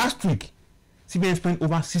 Last week, CBN spent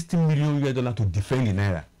over $60 million to defend the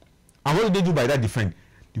naira. And what did they do by that defense?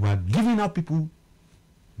 They were giving out people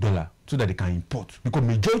dollar so that they can import. Because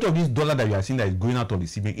majority of this dollar that you are seeing that is going out of the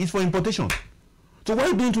CBN is for importation. So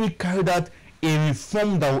why don't we carry out a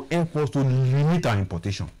reform that will help us to limit our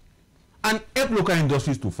importation and help local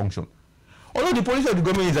industries to function? Although the policy of the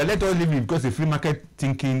government is that let us live it because the free market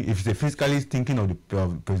thinking, if it's a fiscalist thinking of the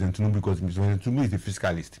President Tinubu, because President Tinubu is a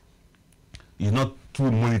fiscalist. He's not too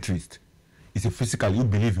monetarist. He's a fiscal. You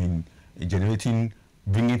believe in generating,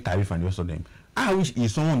 bringing tariff and the rest of them. I wish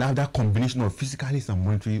is someone that have that combination of fiscalist and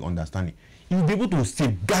monetary understanding. He will be able to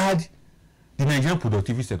safeguard the Nigerian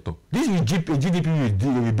productivity sector. This is GDP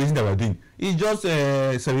rebasing that we are doing. It's just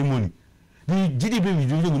a ceremony. The GDP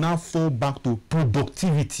rebasing will now fall back to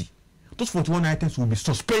productivity. Those 41 items will be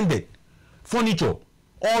suspended. Furniture,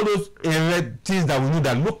 all those things that we know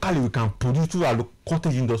that locally we can produce through our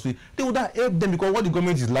cottage industry, they would help them, because what the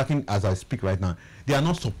government is lacking as I speak right now, they are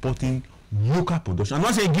not supporting local production. I'm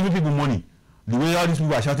not saying giving people money. The way all these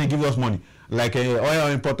people are shouting, give us money. Like oil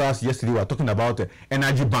importers yesterday were talking about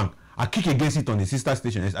energy bank. I kick against it on the sister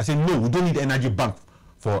station. I said, no, we don't need energy bank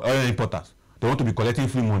for oil importers. They want to be collecting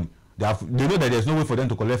free money. They know that there's no way for them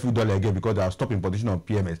to collect free dollar again because they have stopped importation of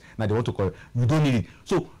PMS. Now they want to collect. We don't need it.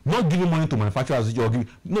 So not giving money to manufacturers or giving,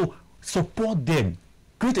 no, support them.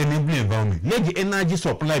 Create an enabling environment. Let the energy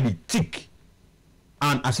supply be thick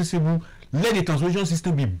and accessible. Let the transmission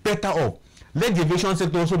system be better off. Let the aviation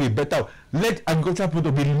sector also be better. Let agricultural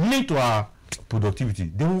product be linked to our productivity.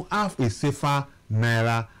 They will have a safer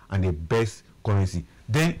naira and a best currency.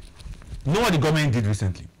 Then, you know what the government did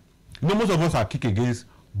recently? You know, most of us are kicked against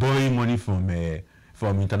borrowing money from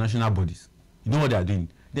international bodies. You know what they are doing?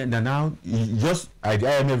 They're now, just at the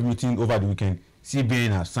IMF meeting over the weekend, CBN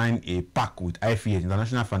has signed a pact with IFS,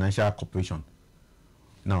 International Financial Corporation.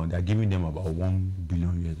 Now, they're giving them about $1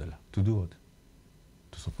 billion to do what?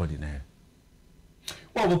 To support the naira.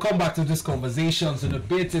 Well, we'll come back to this conversation in a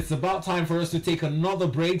bit. It's about time for us to take another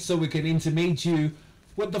break so we can intimate you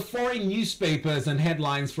with the foreign newspapers and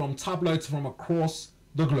headlines from tabloids from across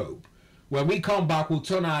the globe. When we come back, we'll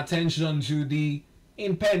turn our attention to the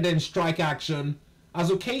impending strike action as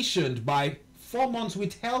occasioned by 4 months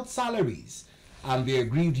withheld salaries and the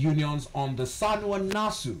aggrieved unions on the SANU and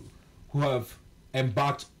NASU, who have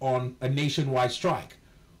embarked on a nationwide strike.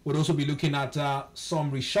 We'll also be looking at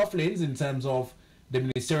some reshufflings in terms of the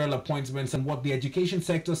ministerial appointments and what the education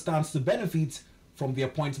sector stands to benefit from the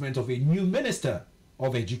appointment of a new Minister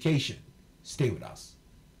of Education. Stay with us.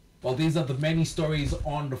 Well, these are the many stories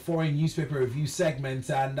on the foreign newspaper review segment,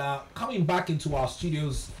 and coming back into our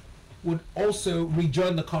studios would also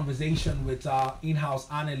rejoin the conversation with our in-house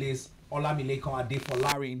analyst Olamilekan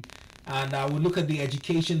Adefolarin, and we'll look at the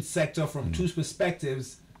education sector from two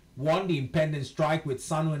perspectives. One, the impending strike with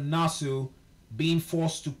SANU and NASU being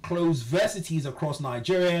forced to close varsities across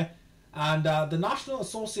Nigeria, and the National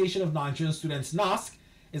Association of Nigerian Students, NASC,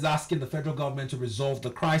 is asking the federal government to resolve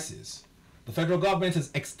the crisis. The federal government has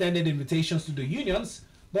extended invitations to the unions,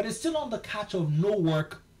 but it's still on the catch of no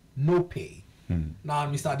work, no pay. Now,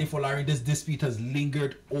 Mr. Adefolarin, this dispute has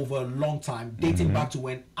lingered over a long time, dating back to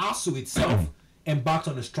when ASU itself embarked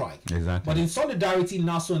on a strike. Exactly. But in solidarity,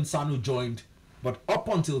 NASU and SANU joined. But up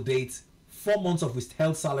until date, 4 months of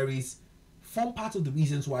withheld salaries form part of the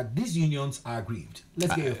reasons why these unions are aggrieved.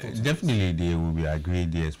 Let's get your thoughts. Definitely, they will be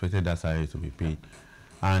aggrieved. They expected that salary to be paid.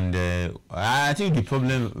 And I think the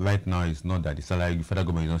problem right now is not that the federal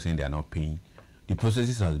government is not saying they are not paying. The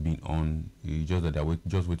processes has been on, it's just that they're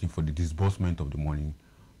just waiting for the disbursement of the money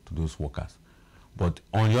to those workers. But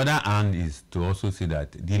on the other hand is to also say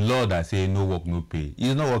that the law that says no work, no pay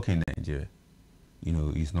is not working in Nigeria. You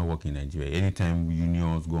know, it's not working in Nigeria. Anytime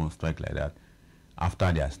unions go on strike like that,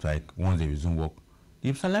 after their strike, once they resume work,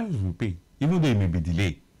 the salaries will pay. Even though it may be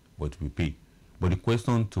delayed, but we pay. But the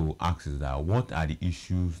question to ask is that what are the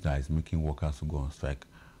issues that is making workers to go on strike?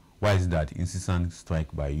 Why is it that incessant strike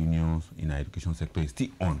by unions in the education sector is still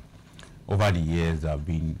on? Over the years, there have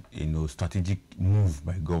been strategic move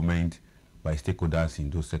by government, by stakeholders in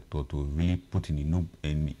those sectors to really put in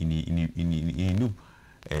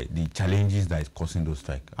the challenges that is causing those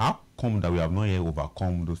strikes. How come that we have not yet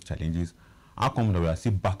overcome those challenges? How come that we are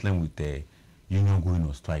still battling with the union going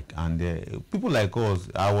on strike? And people like us,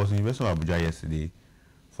 I was in University of Abuja yesterday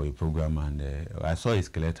for a program, and I saw a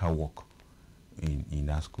skeletal work in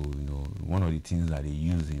that school. One of the things that they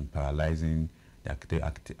use in paralyzing the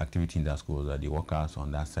activity in that school was that the workers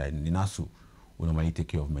on that side, in NASU, will normally take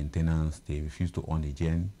care of maintenance. They refuse to own a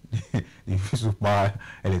gen. They refuse to power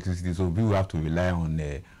electricity. So we will have to rely on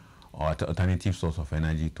alternative source of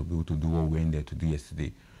energy to be able to do what we went there to do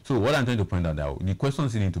yesterday. So what I'm trying to point out that the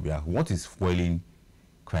questions need to be asked: what is fueling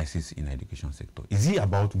crisis in the education sector? Is it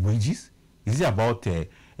about wages? Is it about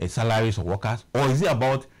salaries of workers? Or is it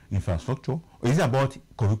about infrastructure? Or is it about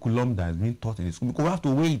curriculum that has been taught in the school? Because we have to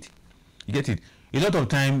wait. You get it? A lot of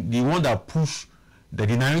time, the one that push the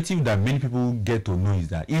narrative that many people get to know is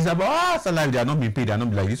that it's about salary. They are not being paid. They are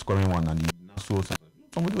not like this current one and the NASU.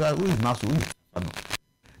 Somebody who is NASU? Who is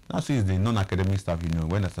NASU is the non-academic staff union.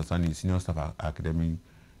 When Association is senior staff academic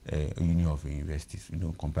union of universities.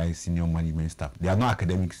 Comprise senior management staff. They are not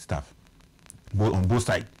academic staff. On both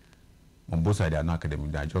sides. On both sides, they are not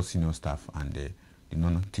academic. They are just senior staff and the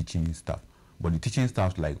non-teaching staff. But the teaching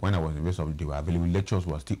staff, like when I was in university, they were available. Lectures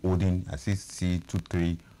were still holding. I see 2,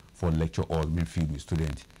 3, 4 lecture halls being filled with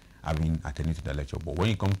students having attended to the lecture. But when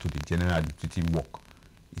it comes to the general administrative work,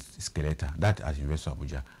 it's skeletal. That as University of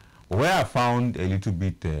Abuja. But where I found a little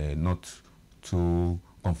bit not too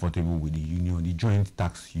comfortable with the union, the joint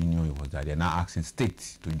tax union, was that they're now asking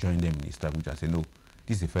states to join them in the strike, which I say no,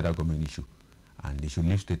 this is a federal government issue, and they should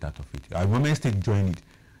leave state out of it. The moment state join it,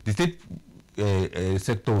 the state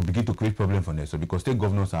sector will begin to create problems for them. So because state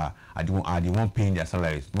governors are the one paying their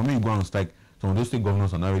salaries. The moment you go on strike, some of those state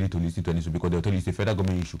governors are not ready to listen to anything because they'll tell you it's a federal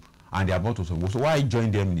government issue and they're about to solve. So why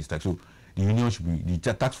join them in the strike? So the union should be,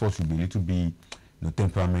 the task force should be a little bit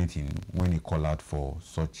temperament in when they call out for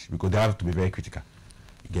such, because they have to be very critical.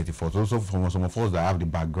 You get it? For also from some of us that have the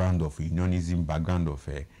background of unionism, background of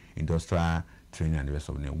industrial training and the rest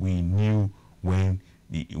of them, we knew when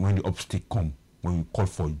the obstacle come, when you call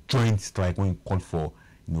for joint strike, when you call for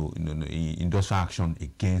industrial action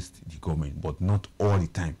against the government, but not all the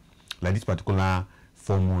time. Like this particular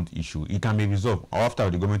 4-month issue, it can be resolved after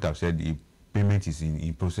the government have said the payment is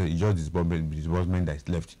in process. It's just disbursement that is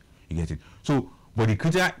left. You get it? So, but the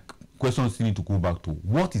critical questions still need to go back to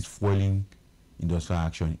what is fueling industrial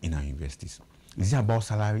action in our universities. Is it about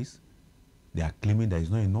salaries? They are claiming there is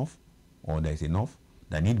not enough, or there is enough,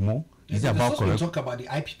 they need more. Is it about we talk about the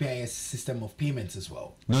IPPIS system of payments as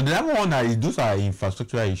well? No, the other one those are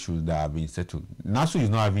infrastructural issues that have been settled. NASU is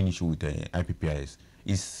not having issue with IPPIS.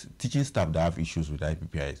 It's teaching staff that have issues with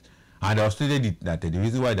IPPIS. And I stated that the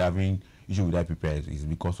reason why they're having issue with IPPIS is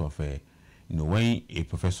because of when a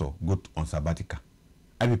professor goes on sabbatical,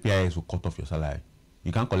 IPPIS will cut off your salary.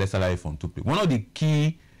 You can't collect salary from 2 places. One of the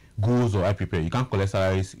key goals of IPPIS, you can't collect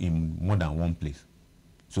salaries in more than 1 place.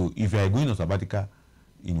 So if you are going on sabbatical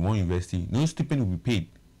in one university, no stipend will be paid.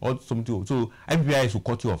 Or something. So IPPIS will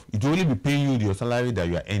cut you off. It will only be paying you your salary that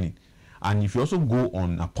you are earning. And if you also go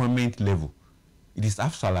on appointment level, it is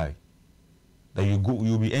half salary that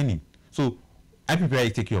you'll be earning. So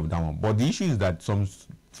IPPIS take care of that one. But the issue is that some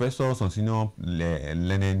professors, some senior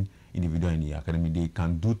learning individual in the academy, they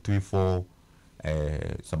can do 3, 4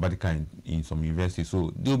 sabbatical in some universities.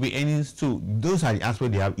 So they'll be earning. So those are the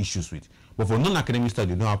aspects they have issues with. But for non-academic staff,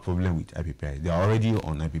 they don't have problem with IPPIS. They are already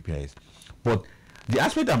on IPPIS. But the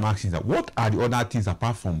aspect I'm asking is that what are the other things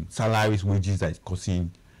apart from salaries, wages that is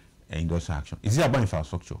causing industrial action? Is it about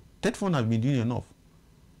infrastructure? TED Fund has been doing enough.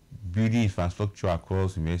 Building infrastructure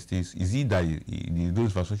across universities. Is it that those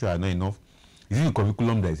infrastructure are not enough? Is it the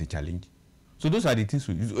curriculum that is a challenge? So those are the things.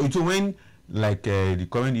 So when like the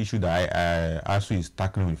current issue that ASU is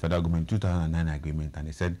tackling with the federal government, 2009 agreement, and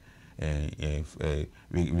they said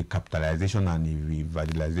recapitalization and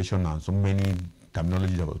revitalization and so many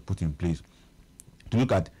terminology that was put in place to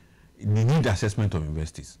look at the need assessment of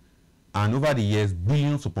universities. And over the years,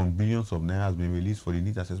 billions upon billions of naira has been released for the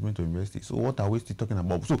need assessment of universities. So what are we still talking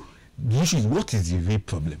about? So the issue is, what is the real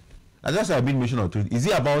problem? As I said, I've been mentioning, is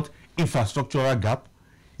it about infrastructural gap?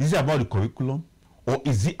 Is it about the curriculum? Or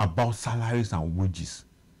is it about salaries and wages?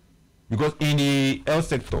 Because in the health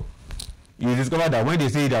sector, you discover that when they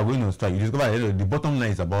say they are going on strike, you discover that the bottom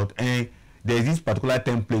line is about there is this particular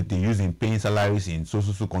template they use in paying salaries in so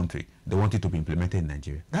country. They want it to be implemented in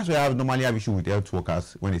Nigeria. That's why I normally have issue with health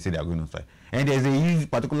workers when they say they are going on strike. And there's a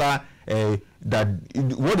particular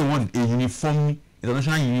what they want a uniform,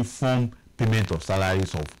 international uniform payment of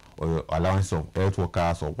salaries of or allowance of health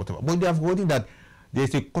workers or whatever. But they are forgetting that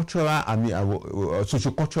there's a cultural,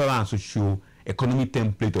 socio-cultural and socio-economic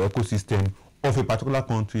template or ecosystem of a particular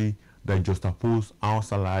country that juxtapose how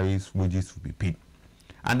salaries, wages will be paid.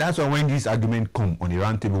 And that's why when this argument come on the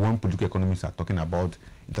round table, when political economists are talking about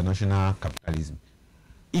international capitalism,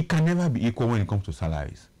 it can never be equal when it comes to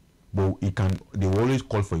salaries. But they will always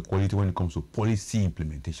call for equality when it comes to policy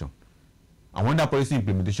implementation. And when that policy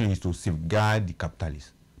implementation is to safeguard the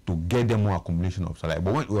capitalists, to get them more accumulation of salary,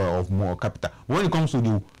 but of more capital. When it comes to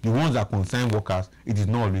the ones that concern workers, it is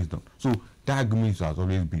not always done. So that argument has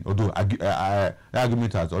always been, although that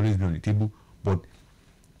argument has always been on the table, but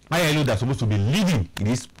ILO that's supposed to be leading in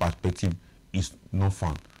this perspective is not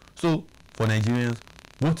found. So for Nigerians,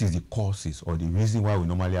 what is the causes or the reason why we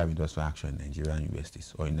normally have industrial action in Nigerian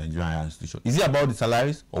universities or in Nigerian institutions? Is it about the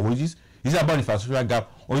salaries or wages? Is it about the infrastructural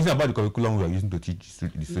gap, or is it about the curriculum we are using to teach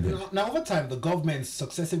the students? Now, over time,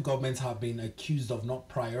 successive governments have been accused of not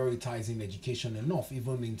prioritizing education enough,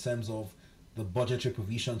 even in terms of the budgetary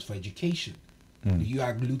provisions for education. Do you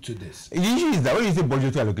allude to this? The issue is that when you say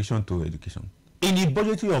budgetary allocation to education, in the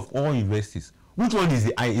budgetary of all universities, which one is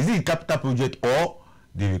is it the capital project or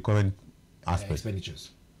the recurrent aspect?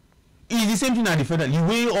 Expenditures. It's the same thing at the federal. The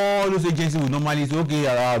way all those agencies will normally say,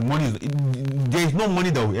 okay, money there is no money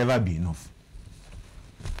that will ever be enough.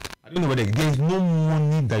 I don't know whether there is no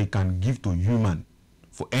money that you can give to human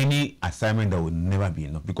for any assignment that will never be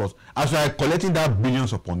enough. Because as we are collecting that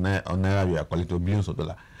billions upon naira, we are collecting billions of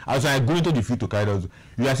dollars. As we are going to the field to carry out,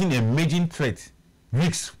 you are seeing emerging threats,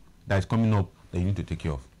 risks that is coming up that you need to take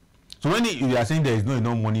care of. So when you are saying there is not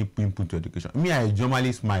enough money being put to education, I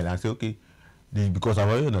normally smile and say, okay, because I've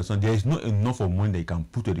already understood there is not enough of money that you can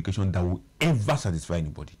put to education that will ever satisfy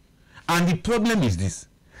anybody. And the problem is this: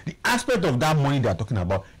 the aspect of that money they are talking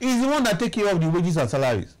about is the one that take care of the wages and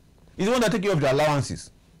salaries. It's the one that take care of the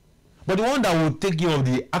allowances. But the one that will take care of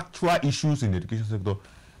the actual issues in the education sector,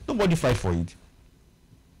 nobody fight for it.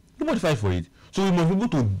 Nobody fight for it. So we must be able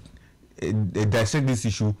to dissect this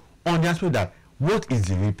issue on the aspect that what is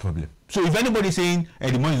the real problem. So if anybody is saying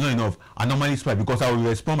the money is not enough, I normally smile because I will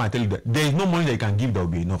respond and tell you that there is no money that you can give that will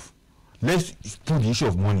be enough. Let's put the issue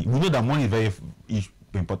of money. We know that money is very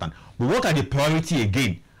important. But what are the priority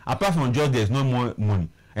again? Apart from just there is no more money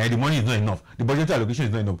and the money is not enough, the budgetary allocation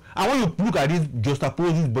is not enough. And when you look at this,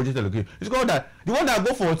 juxtapose this budget allocation, it's called that the one that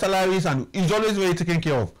go for salaries and is always very taken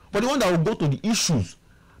care of, but the one that will go to the issues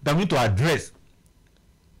that we need to address,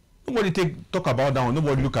 nobody talk about that one.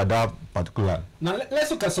 Nobody look at that particular. Now let's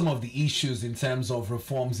look at some of the issues in terms of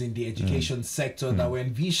reforms in the education sector that were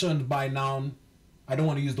envisioned by now. I don't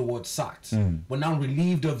want to use the word sacked, but now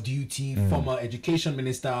relieved of duty, former Education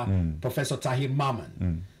Minister Professor Tahir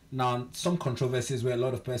Mamman. Now some controversies where a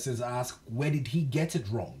lot of persons ask, where did he get it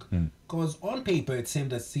wrong? Because on paper it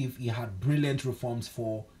seemed as if he had brilliant reforms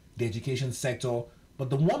for the education sector, but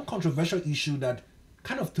the one controversial issue that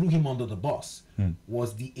kind of threw him under the bus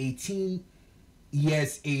was the 18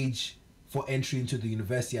 years age for entry into the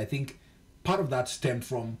university. I think part of that stemmed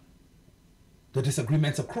from the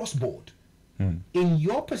disagreements across board. In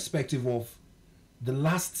your perspective of the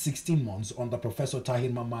last 16 months under Professor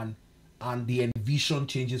Tahir Mamman and the envisioned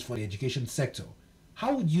changes for the education sector,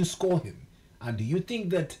 how would you score him? And do you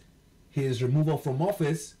think that his removal from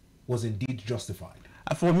office was indeed justified?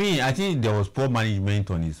 For me, I think there was poor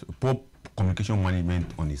communication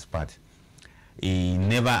management on his part. He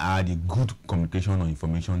never had a good communication or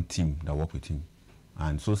information team that worked with him,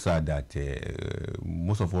 and so sad that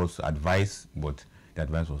most of us advised, but the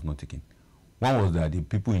advice was not taken. One was that the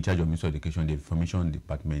people in charge of Ministry of Education, the information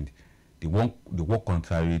department, they work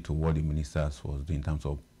contrary to what the ministers was doing in terms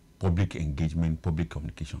of public engagement, public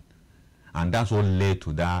communication, and that's what led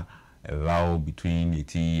to that row between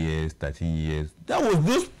 18 years, 13 years.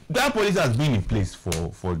 That policy has been in place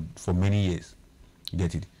for many years.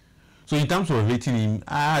 Get it? So in terms of rating him,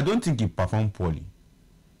 I don't think he performed poorly.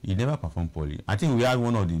 He never performed poorly. I think we had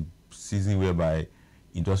one of the seasons whereby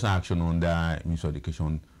industrial action under Ministry of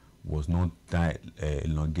Education was not that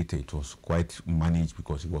elongated. It was quite managed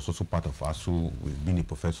because he was also part of ASU, with being a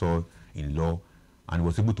professor in law, and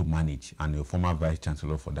was able to manage, and a former vice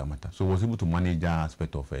chancellor for that matter. So was able to manage that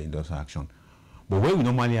aspect of industrial action. But where we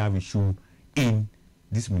normally have issue in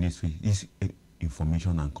this ministry is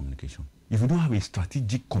information and communication. If you don't have a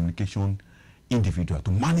strategic communication individual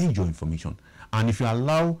to manage your information, and if you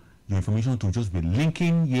allow your information to just be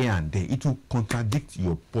linking here and there. It will contradict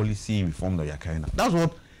your policy reform that you're carrying out. That's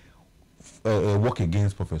what work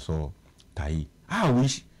against Professor Tai. I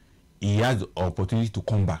wish he has the opportunity to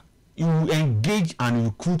come back. He will engage and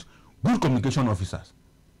recruit good communication officers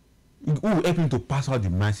who will help him to pass out the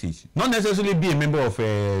message. Not necessarily be a member of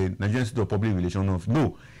Nigerian Institute of Public Relations.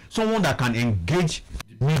 No, someone that can engage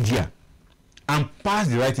the media and pass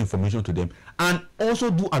the right information to them, and also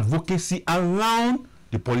do advocacy around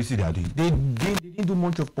the policy they are doing. They didn't do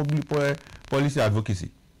much of public policy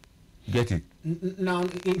advocacy. Get it? Now,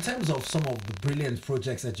 in terms of some of the brilliant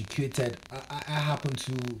projects that you created, I happen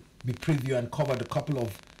to be preview and covered a couple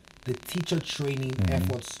of the teacher training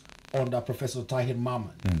efforts under Professor Tahir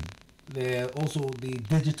Mamman. There also the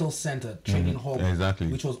digital center training hub, exactly,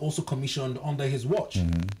 which was also commissioned under his watch.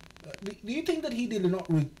 Do you think that he did not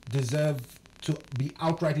deserve to be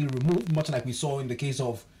outrightly removed, much like we saw in the case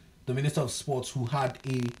of the Minister of Sports, who had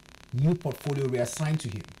a new portfolio reassigned to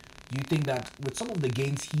him? Do you think that with some of the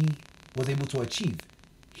gains he was able to achieve,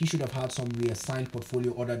 he should have had some reassigned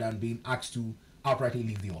portfolio other than being asked to outrightly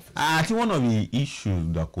leave the office? I think one of the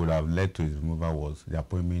issues that could have led to his removal was the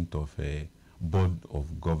appointment of a board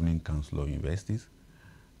of governing council of universities,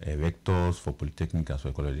 rectors for polytechnic as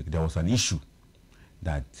well. There was an issue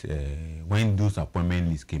that when those appointment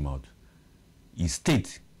lists came out, his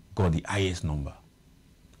state got the highest number.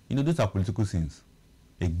 You know, those are political sins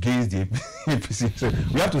against the APC. So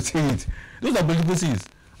we have to say it. Those are political sins.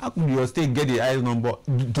 How could your state get the highest number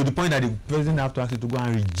to the point that the president have to ask you to go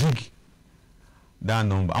and rejig that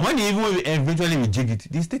number? And when they even eventually rejig it,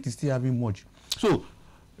 the state is still having much. So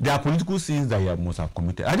there are political sins that he must have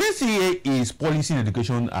committed. I didn't see his policy in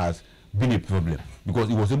education as being a problem because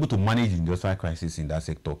he was able to manage the industrial crisis in that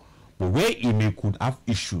sector. But where he could have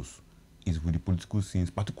issues is with the political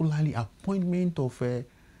sins, particularly appointment of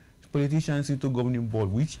politicians into governing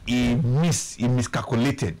board, which he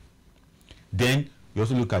miscalculated. Then you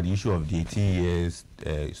also look at the issue of the 18 years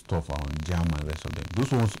stuff on JAM and the rest of them.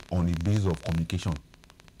 Those ones on the basis of communication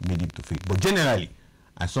made it to fail. But generally,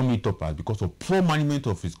 I sum it up as because of poor management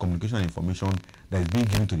of his communication and information that is being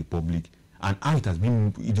given to the public, and how it has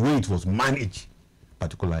been, the way it was managed,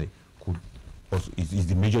 particularly, is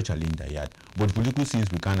the major challenge that he had. But the political scenes,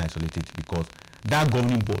 we can't isolate it because that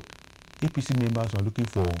governing board, APC members are looking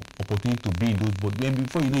for opportunity to be in those boards. Then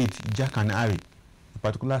before you know it, Jack and Harry, a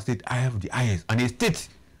particular state, I have the highest, and a state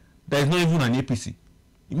that is not even an APC.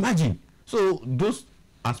 Imagine. So those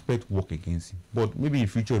aspects work against him. But maybe in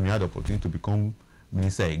future, he may have the opportunity to become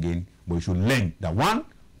minister again. But you should learn that one,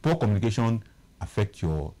 poor communication affects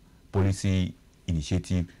your policy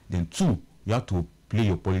initiative. Then two, you have to play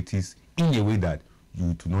your politics in a way that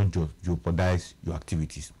you do not just jeopardize your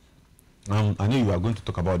activities. I know you are going to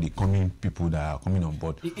talk about the coming people that are coming on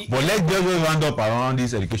board, but let's just round up around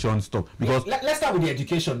this education stuff because let's start with the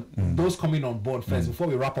education. Those coming on board first before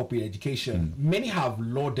we wrap up with education. Many have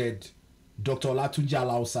lauded Dr. Olatunji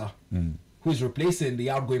Alausa, who is replacing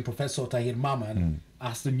the outgoing Professor Tahir Mamman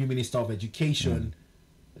as the new Minister of Education.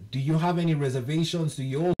 Do you have any reservations? Do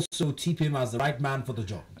you also tip him as the right man for the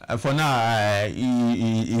job? For now,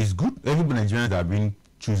 he is good. Every Nigerians that have been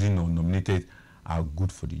chosen or nominated are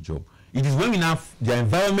good for the job. It is when we have the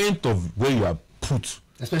environment of where you are put,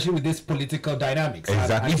 especially with this political dynamics.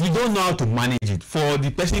 Exactly. If you don't know how to manage it, for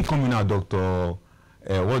the person coming out, Dr.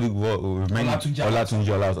 Olatunji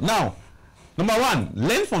Alausa. Now, number one,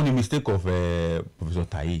 learn from the mistake of Professor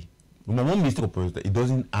Tai. Number one mistake of Professor Tai, he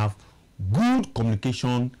doesn't have good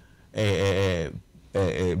communication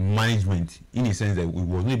management, in a sense that he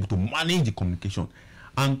was not able to manage the communication.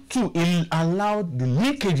 And two, he allowed the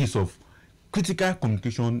linkages of critical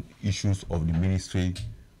communication issues of the ministry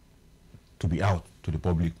to be out to the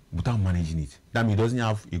public without managing it. That means he doesn't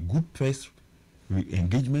have a good press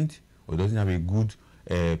engagement, or doesn't have a good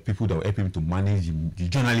people that will help him to manage the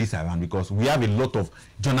journalists around, because we have a lot of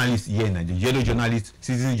journalists here in Nigeria, yellow journalists,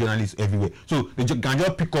 citizen journalists everywhere. So they can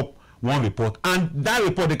just pick up one report, and that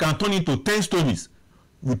report they can turn into 10 stories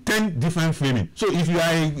with 10 different framing. So if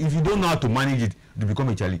you don't know how to manage it, it become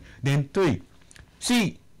a challenge. Then three,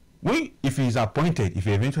 see, if he is appointed, if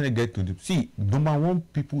he eventually get to number one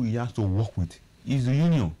people he has to work with is the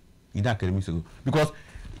union in the academic sector, because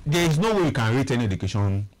there is no way you can rate any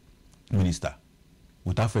education minister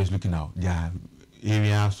without first looking at their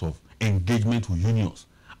areas of engagement with unions.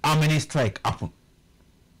 How many strikes happened?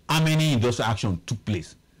 How many industrial action took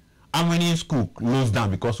place? How many schools closed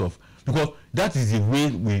down because that is the way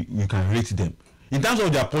we can rate them. In terms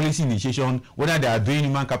of their policy initiation, whether they are doing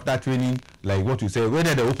human capital training, like what you said,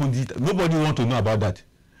 whether they open it, nobody want to know about that.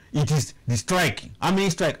 It is the strike. How many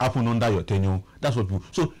strikes happen under your tenure? That's what people.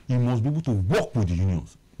 So you must be able to work with the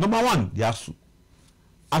unions. Number one, the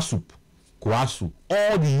ASUP, COASU,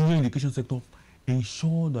 all the union education sector,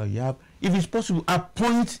 ensure that you have, if it's possible,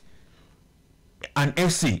 appoint an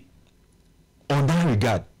essay on that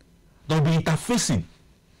regard that will be interfacing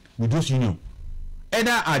with those unions,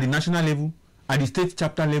 either at the national level, at the state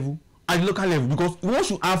chapter level, at the local level, because once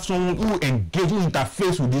you have someone who engage, who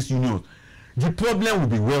interface with these unions, the problem will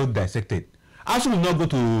be well dissected. ASUP will not go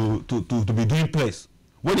to be doing press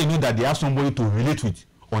when they know that they have somebody to relate with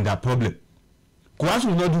on their problem. COASU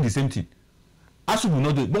will not do the same thing. ASUP will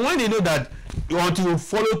not do it. But when they know that until you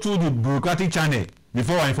follow through the bureaucratic channel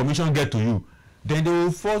before our information get to you, then they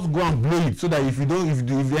will first go and blow it, so that if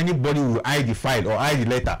anybody will hide the file or hide the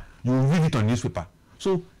letter, you will read it on newspaper.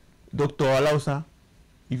 So, Dr. Alausa,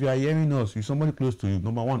 if you are hearing us, if somebody close to you,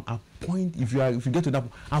 number one, appoint, if you get to that,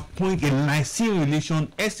 appoint a licensing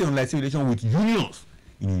relation, essay on licensing relation with unions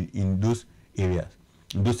in those areas,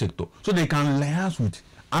 in those sectors, so they can liaise with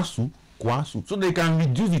ASU, COASU, so they can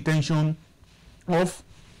reduce the tension of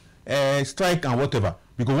strike and whatever.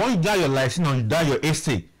 Because once you got your license and your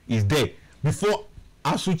essay is there, before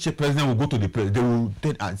ASU president will go to the press, they will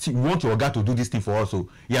tell, see, we want your guy to do this thing for us. So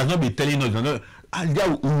he has not been telling us,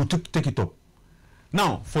 we will take it up.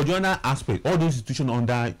 Now, for the other aspect, all those institutions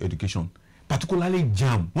under education, particularly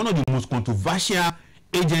JAM, one of the most controversial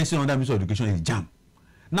agencies under Ministry of Education is JAM.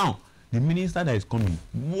 Now, the minister that is coming,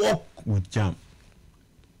 work with JAM.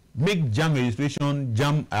 Make JAM registration,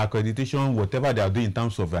 JAM accreditation, whatever they are doing in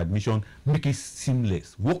terms of admission, make it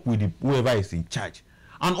seamless. Work with whoever is in charge.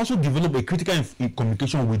 And also develop a critical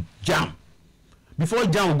communication with JAM. Before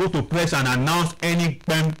JAM will go to press and announce any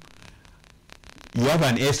pen, you have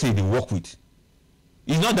an essay they work with.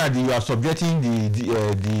 It's not that you are subjecting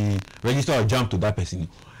the register of JAM to that person.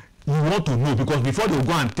 You want to know, because before they will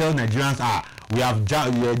go and tell Nigerians, we have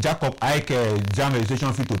jack up JAM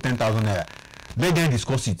registration fee to 10,000 naira. Let them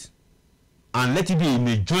discuss it and let it be in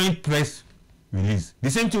a joint press release. The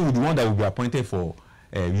same thing with the one that will be appointed for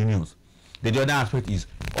unions. The other aspect is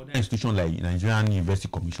other institutions like Nigerian University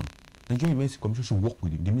Commission. Nigerian University Commission should work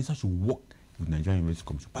with it. The minister should work with Nigerian University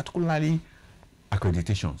Commission, particularly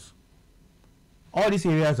accreditations. All these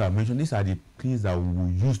areas I mentioned, these are the things that we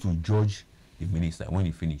will use to judge the minister when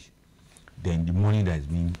he finish. Then the money that is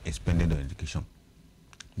being expended on education.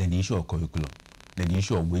 Then the issue of curriculum. Then the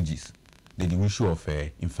issue of wages. Then the issue of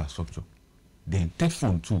infrastructure. Then tech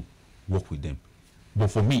fund too, work with them. But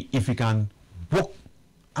for me, if you can work,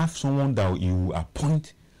 have someone that you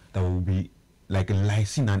appoint that will be like a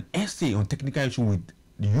licensing and essay on technical issue with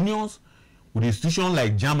the unions, with institutions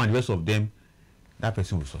like JAM and the rest of them, that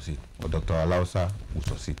person will succeed. Or Dr. Alausa will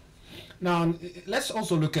succeed. Now, let's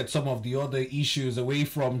also look at some of the other issues away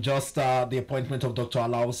from just the appointment of Dr.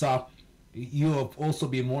 Alausa. You have also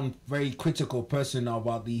been one very critical person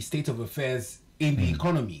about the state of affairs in the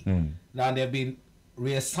economy. Now, there have been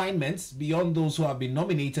reassignments beyond those who have been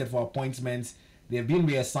nominated for appointments. There have been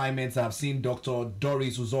reassignments. I've seen Dr.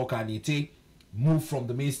 Doris Uzoka-Anete move from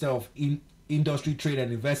the Minister of Industry, Trade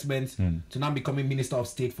and Investment to now becoming Minister of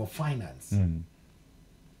State for Finance.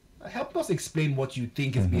 Help us explain what you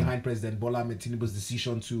think is behind President Bola Ahmed Tinubu's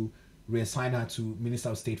decision to reassign her to Minister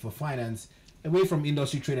of State for Finance, away from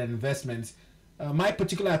Industry, Trade and Investment. My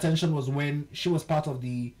particular attention was when she was part of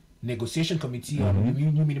the negotiation committee on the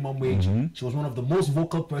new minimum wage. She was one of the most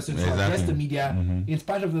vocal persons to address the media in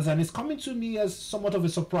spite of this, and it's coming to me as somewhat of a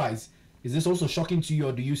surprise. Is this also shocking to you,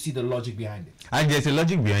 or do you see the logic behind it? And there's a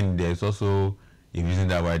logic behind it. There's also a reason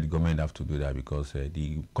that why the government have to do that, because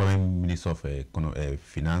the current Minister of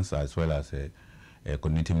Finance, as well as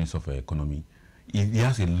Coordinating Minister of Economy, he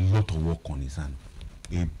has a lot of work on his hand,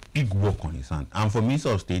 a big work on his hand. And for Minister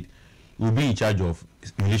of State, he will be in charge of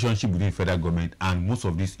relationship between the federal government and most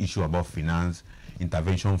of this issue about finance,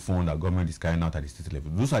 intervention fund that government is carrying out at the state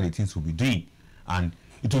level. Those are the things we'll be doing, and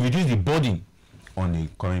it will reduce the burden on the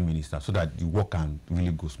current minister so that the work can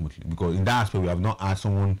really go smoothly. Because in that aspect, we have not had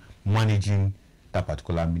someone managing that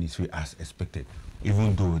particular ministry as expected,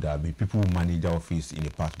 even though there have been people who manage the office in the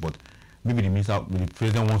past. But maybe the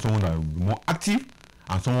president wants someone that will be more active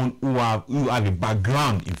and someone who have a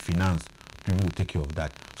background in finance. People will take care of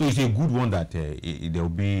that. So it's a good one that there will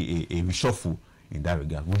be a reshuffle in that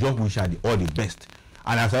regard. We just wish her all the best.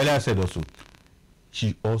 And as earlier said also,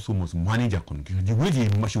 she also must manage her communication. The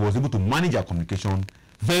way she was able to manage her communication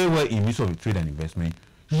very well in Ministry of Trade and Investment,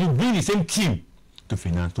 she should bring the same team to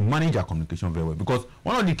finance to manage her communication very well. Because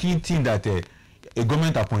one of the key things that a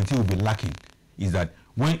government appointee will be lacking is that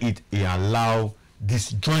when it allow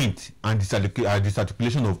disjoint and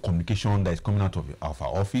disarticulation of communication that is coming out of our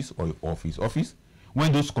office or office,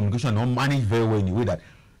 when those communications are not managed very well in a way that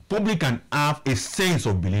public can have a sense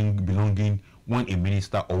of belonging when a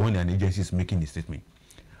minister or when an agency is making a statement,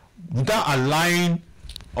 without allowing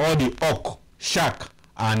all the hawk, shark,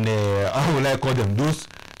 and how will I call them, those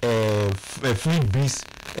freebies,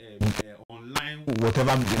 online,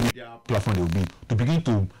 whatever media platform they will be, to begin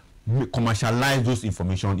to commercialize those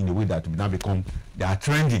information in a way that will now become, they are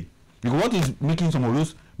trending. Because what is making some of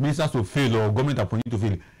those ministers to fail or government appointees to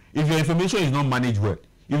fail, if your information is not managed well,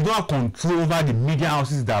 if you don't have control over the media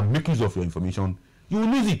houses that are making use of your information, you will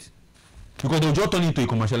lose it. Because they'll just turn it into a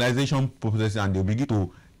commercialization process and they'll begin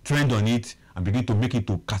to trend on it and begin to make it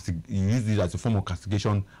to use it as a form of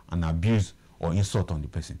castigation and abuse or insult on the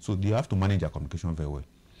person. So they have to manage their communication very well.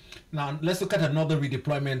 Now, let's look at another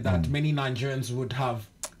redeployment that many Nigerians would have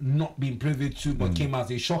not been privy to but came as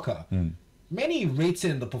a shocker. Many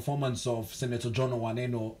rating the performance of Senator John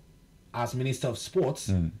Owaneno as Minister of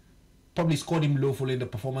Sports probably scored him low following the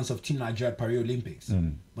performance of Team Nigeria at Paris Olympics.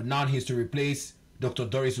 But now he's to replace Dr.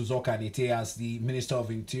 Doris Uzoka Anete as the Minister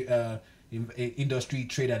of Industry,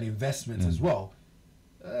 Trade and Investment as well.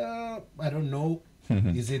 I don't know.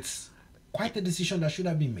 Is it quite a decision that should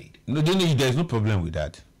have been made? No, there's no problem with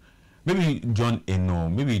that. Maybe John Eno,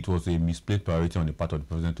 maybe it was a misplaced priority on the part of the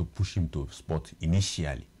president to push him to sport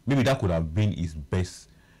initially. Maybe that could have been his best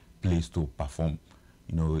place to perform,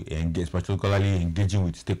 you know, particularly engaging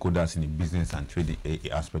with stakeholders in the business and trade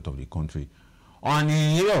aspect of the country. On the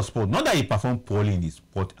area of sport, not that he performed poorly in the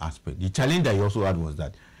sport aspect. The challenge that he also had was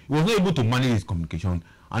that he was not able to manage his communication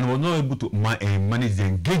and was not able to manage the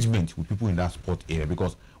engagement with people in that sport area,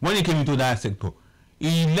 because when he came into that sector,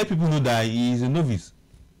 he let people know that he is a novice.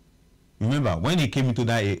 Remember, when he came into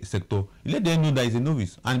that sector, he let them know that he's a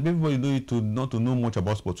novice, and everybody not to know much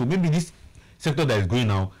about sports. So maybe this sector that is going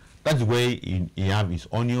now, that's where he has his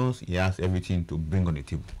onions, he has everything to bring on the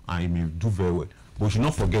table, and he may do very well. But we should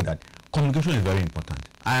not forget that communication is very important.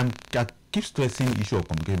 I keep stressing the issue of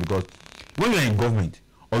communication, because when you are in government,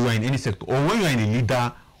 or you are in any sector, or when you are in a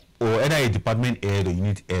leader, or either a department head or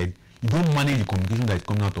unit head, you don't manage the communication that is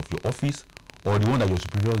coming out of your office, or the one that your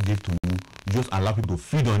superiors give to you. You just allow people to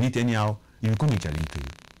feed on it anyhow, it becomes a challenge to you.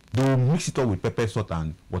 They will mix it up with pepper, salt,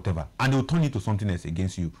 and whatever, and they will turn it to something else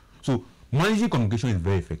against you. So managing communication is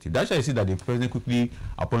very effective. That's why I see that the president quickly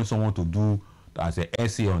appointed someone to do as an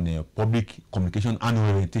essay on public communication and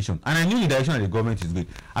orientation. And I knew the direction of the government is good.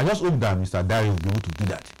 I just hope that Mr. Dari will be able to do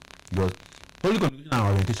that, because public communication and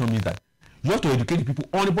orientation means that you have to educate the people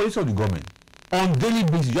on the policy of the government on daily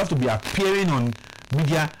basis. You have to be appearing on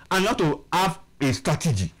media, and you have to have a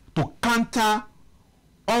strategy to counter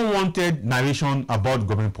unwanted narration about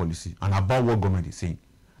government policy and about what government is saying.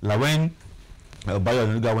 Like when Bayo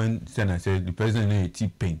Onanuga went and said the president need a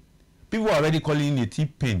tip pain, people are already calling it a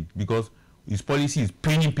tip pain because his policy is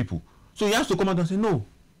paining people. So he has to come out and say, no,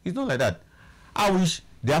 it's not like that. I wish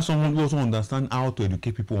there are someone who also understands how to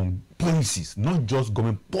educate people on policies, not just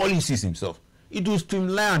government policies himself. It will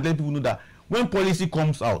streamline and let people know that when policy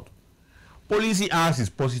comes out, policy has its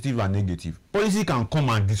positive and negative. Policy can come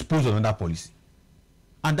and dispose of another policy.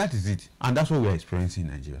 And that is it. And that's what we are experiencing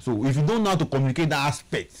in Nigeria. So if you don't know how to communicate that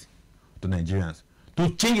aspect to Nigerians, to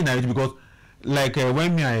change the narrative, because like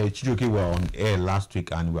when me and Chijoke were on air last week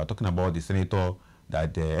and we were talking about the senator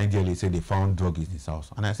that NDLA said they found drug in his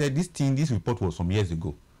house. And I said this report was some years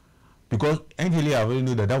ago. Because NDLA already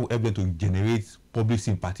know that will help them to generate public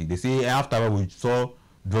sympathy. They say after we saw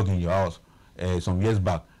drug in your house some years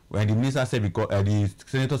back, when the minister said because the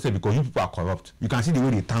senator said because you people are corrupt, you can see the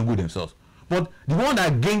way they tangle themselves. But the one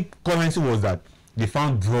that gained currency was that they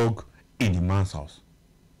found drug in the man's house.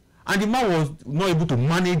 And the man was not able to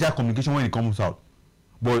manage that communication when it comes out.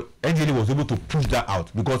 But NDLA was able to push that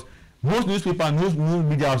out because most newspapers, most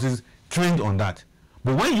media houses trained on that.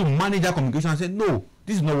 But when you manage that communication and say, no,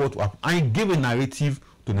 this is not what happened, and give a narrative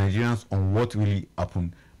to Nigerians on what really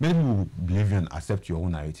happened, many people will believe you and accept your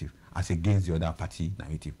own narrative as against the other party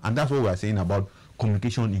narrative. And that's what we are saying about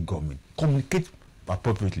communication in government. Communicate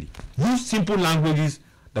appropriately. Use simple languages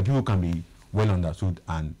that people can be well understood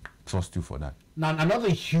and trust you for that. Now, another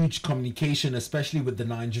huge communication, especially with the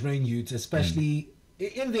Nigerian youth, especially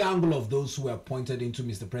in the angle of those who were appointed into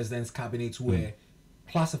Mr. President's cabinet, who were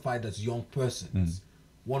classified as young persons.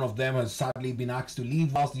 One of them has sadly been asked to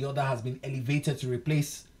leave, whilst the other has been elevated to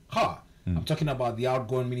replace her. I'm talking about the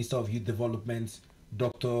outgoing Minister of Youth Development,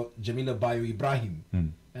 Dr. Jamila Bayo Ibrahim.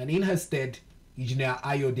 And in her stead, Engineer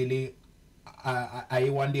Ayodele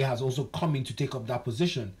Ayewande has also come in to take up that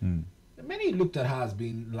position. Many looked at her as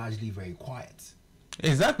being largely very quiet.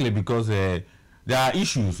 Exactly, because there are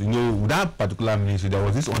issues. You know, with that particular ministry, there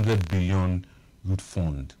was this 100 billion youth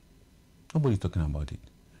fund. Nobody's talking about it.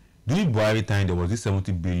 During Buhari time, there was this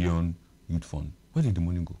 70 billion youth fund. Where did the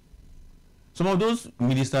money go? Some of those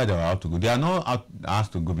ministers that were out to go, they are not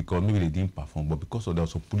asked to go because maybe they didn't perform, but because there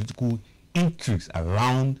was some political intrigues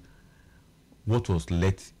around what was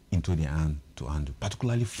let into their hand to handle,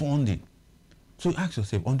 particularly funding. So you ask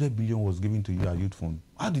yourself, 100 billion was given to you as youth fund.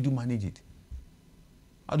 How did you manage it?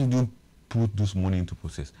 How did you put this money into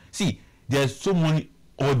process? See, there's so many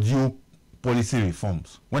audio policy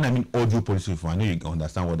reforms. When I mean audio policy reform, I know you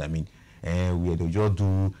understand what I mean. Where they just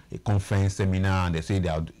do a conference seminar and they say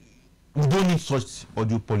we don't need such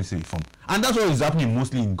audio policy reform. And that's what is happening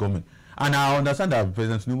mostly in government. And I understand that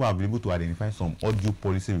President Tinubu have been able to identify some audio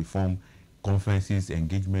policy reform conferences,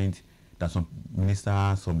 engagement that some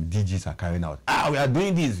ministers, some DGs are carrying out. We are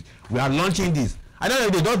doing this, we are launching this. I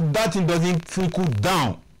don't know, that thing doesn't trickle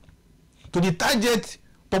down to the target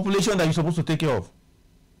population that you're supposed to take care of.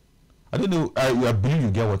 I don't know, I believe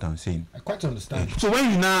you get what I'm saying. I quite understand. So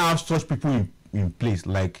when you now have such people in place,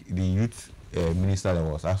 like the youth minister that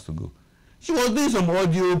was asked to go, she was doing some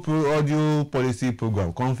audio policy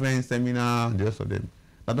program, conference, seminar, and the rest of them.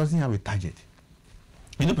 That doesn't have a target.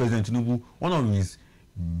 You know, President Tinubu, one of his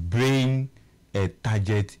brain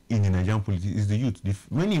target in the Nigerian politics is the youth.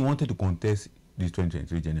 When he wanted to contest the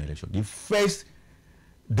 2023 general election, the first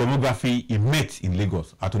demography he met in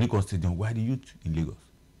Lagos at Onikon Stadium were the youth in Lagos.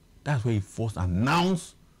 That's where he first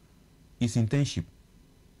announced his internship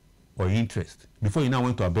or interest. Before he now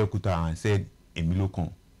went to Abeokuta and said,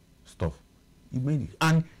 Emilokon stuff. He made it.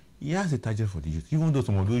 And he has a target for the youth. Even though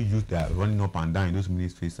some of those youth that are running up and down in those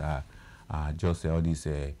ministries are just all these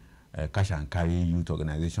cash and carry youth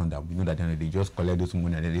organization that we know that they just collect those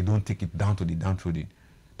money and they don't take it down to the downtrodden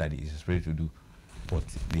that he is expected to do. But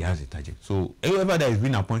he has a target. So whoever that is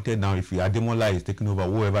being appointed now, if Ademola is taking over,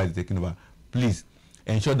 whoever is taking over, please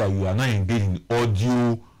ensure that you are not engaged in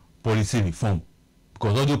audio policy reform.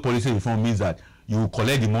 Because audio policy reform means that you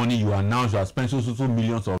collect the money, you announce you have spent so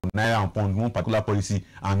millions of naira upon one particular policy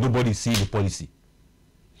and nobody see the policy.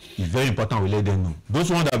 It's very important we let them know. Those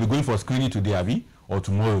ones that will be going for screening today, Abby, or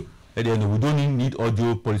tomorrow, let them know we don't need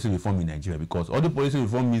audio policy reform in Nigeria, because audio policy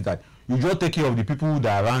reform means that you just take care of the people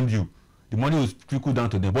that are around you. The money will trickle down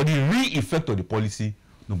to them. But the real effect of the policy,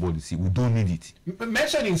 nobody see. We don't need it.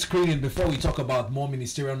 Mentioning screening before we talk about more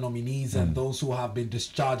ministerial nominees and those who have been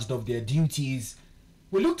discharged of their duties,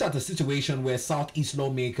 we looked at the situation where Southeast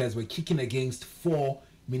lawmakers were kicking against 4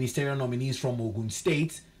 ministerial nominees from Ogun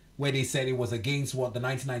State, where they said it was against what the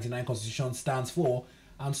 1999 Constitution stands for,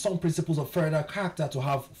 and some principles of federal character to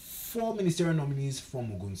have 4 ministerial nominees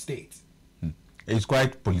from Ogun State. It's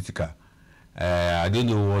quite political. I don't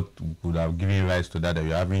know what would have given rise to that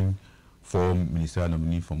you're having 4 ministerial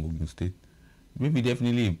nominees from Ogun State. Maybe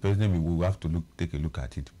definitely President will have to take a look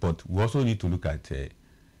at it. But we also need to look at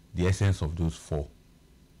the essence of those 4.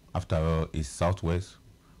 After all, it's Southwest.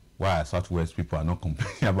 Why are Southwest people are not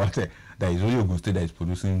complaining about it? That is only Ogun State that is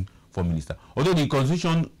producing 4 ministers. Although the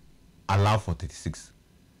Constitution allows for 36,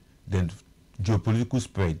 then geopolitical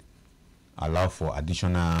spread allow for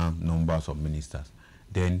additional numbers of ministers.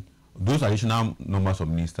 Then those additional numbers of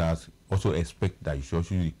ministers also expect that you should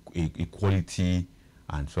also use equality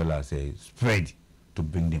and as well as a spread to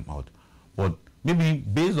bring them out. But maybe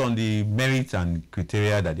based on the merits and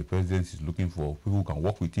criteria that the president is looking for, people who can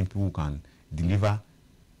work with him, people who can deliver,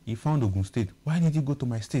 he found Ogun State. Why did you go to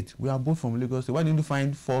my state? We are both from Lagos State. Why didn't you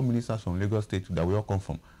find 4 ministers from Lagos State that we all come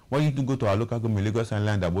from? Why didn't you go to our local government, Lagos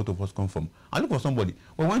Island, that both of us come from? And look for somebody.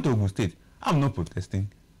 We went to Ogun State. I'm not protesting.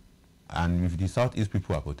 And if the Southeast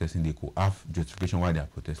people are protesting, they could have justification why they are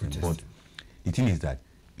protesting. But the thing is that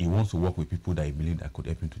he wants to work with people that he believes that could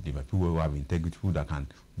help him to deliver, people who have integrity, people that can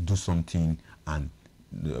do something and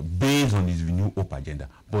based on his renewed hope agenda.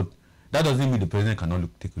 But that doesn't mean the president cannot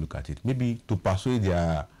take a look at it. Maybe to persuade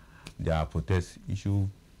their protest, he should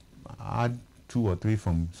add 2 or 3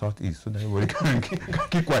 from Southeast so that everybody can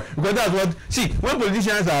keep quiet. Because that's what, see, when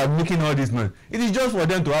politicians are making all this noise, it is just for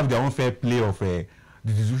them to have their own fair play of the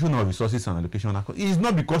distribution of resources and allocation. It is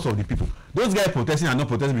not because of the people. Those guys protesting are not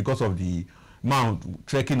protesting because of the mount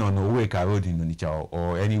trekking on Oweka Road in Onitsha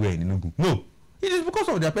or anywhere in Enugu. No, it is because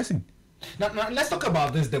of their person. Now let's talk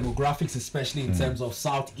about this demographics, especially in terms of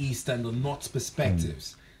Southeast and the North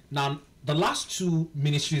perspectives. Now, the last 2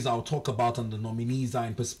 ministries I'll talk about and the nominees are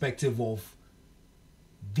in perspective of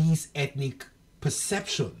these ethnic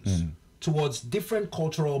perceptions towards different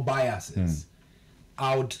cultural biases.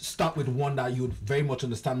 I would start with one that you would very much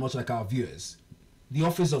understand, much like our viewers. The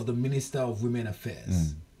Office of the Minister of Women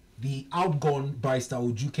Affairs. The outgone barrister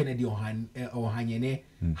Uju Kennedy Ohanyene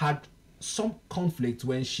had some conflict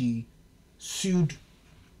when she sued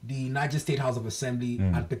the Niger State House of Assembly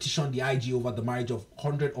and petitioned the IG over the marriage of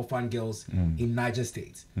 100 orphan girls in Niger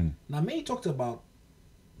State. Now, May talked about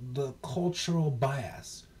the cultural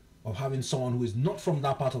bias of having someone who is not from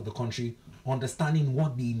that part of the country understanding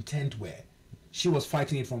what the intent were. She was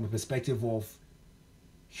fighting it from a perspective of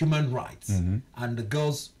human rights, and the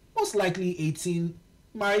girls, most likely 18,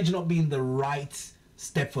 marriage not being the right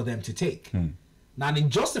step for them to take. Now, in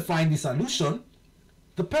justifying this allusion,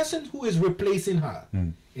 the person who is replacing her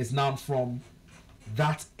is now from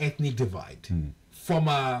that ethnic divide.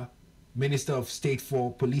 Former Minister of State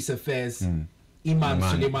for Police Affairs, Iman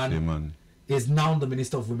Suleiman, is now the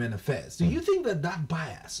Minister of Women Affairs. Do you think that that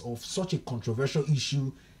bias of such a controversial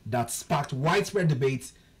issue that sparked widespread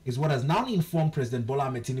debates is what has now informed President Bola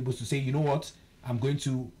Ahmed Tinubu to say, you know what, I'm going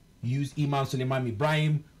to use Iman Suleiman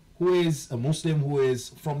Ibrahim, who is a Muslim, who is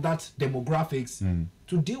from that demographics,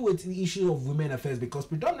 to deal with the issue of women affairs? Because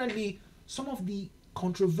predominantly some of the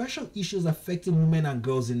controversial issues affecting women and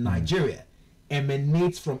girls in Nigeria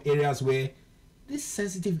emanates from areas where these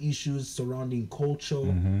sensitive issues surrounding culture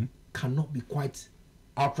cannot be quite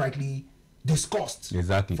outrightly discussed.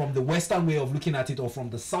 Exactly. From the Western way of looking at it, or from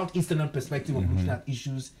the Southeastern perspective of looking at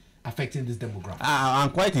issues affecting this demographic. I'm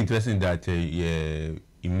quite interested that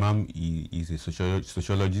Imam is a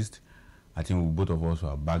sociologist. I think both of us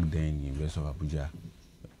were back then in University of Abuja.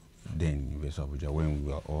 When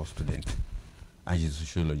we were all students. And she's a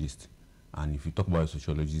sociologist. And if you talk about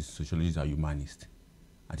sociologists are humanists.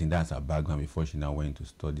 I think that's her background before she now went to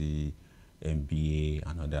study MBA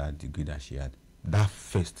and other degree that she had. That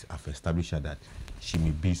first have established her that she may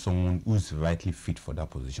be someone who's rightly fit for that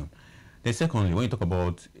position. Then secondly, when you talk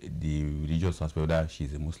about the religious aspect, whether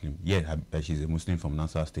she's a Muslim, she's a Muslim from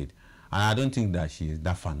Nasarawa State. And I don't think that she is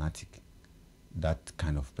that fanatic, that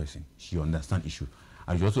kind of person. She understands issue.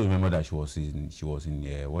 And you also remember that she was in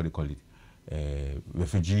what do you call it,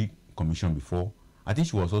 refugee commission before. I think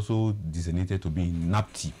she was also designated to be in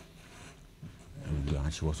NAPTI.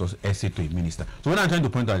 And she was also essay to a minister. So when I'm trying to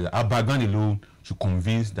point out that her background alone should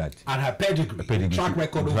convince that, and her pedigree track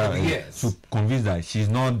record over the years, to convince that she's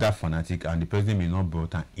not that fanatic and the president may not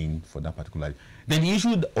brought her in for that particular. Then the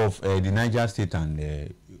issue of the Niger State and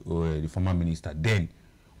the former minister then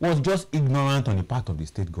was just ignorant on the part of the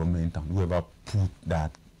state government and whoever put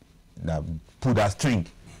that string.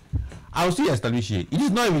 I will still establish here, it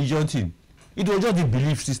is not a religion thing. It was just the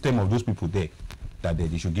belief system of those people there that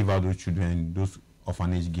they should give out those children, those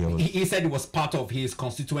orphanage girls. He said it was part of his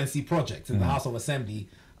constituency project in the House of Assembly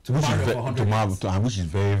to marry for 100 and which is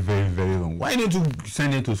very, very, very wrong. Why don't you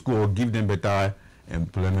send them to school or give them better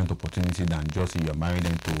employment opportunity than just if you're marrying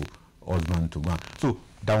them to husband to man? So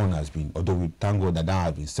that one has been, although we thank God that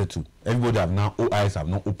has been settled. Everybody have now, all eyes have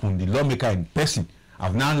now opened. The lawmaker in person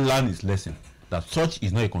have now learned his lesson that such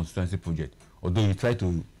is not a constituency project, although you try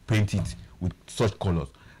to paint it with such colors.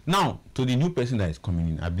 Now, to the new person that is coming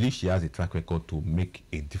in, I believe she has a track record to make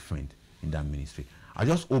a difference in that ministry. I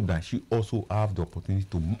just hope that she also have the opportunity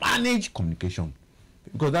to manage communication,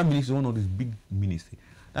 because that ministry is one of these big ministries.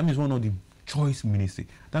 That means one of the choice ministry.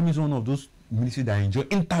 That means one of those ministries that enjoy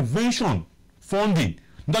intervention, funding,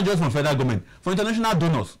 not just from federal government, for international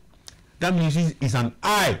donors. That ministry is an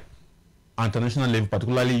eye at international level,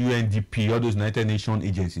 particularly UNDP, all those United Nations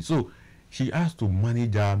agencies. So she has to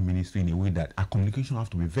manage her ministry in a way that her communication has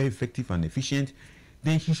to be very effective and efficient.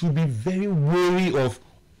 Then she should be very wary of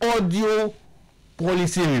audio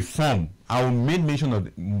policy reform. I will make mention of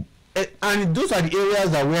and those are the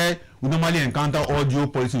areas that where we normally encounter audio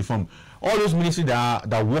policy reform. All those ministries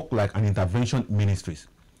that work like an intervention ministries,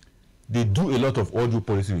 they do a lot of audio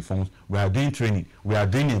policy reforms. We are doing training, we are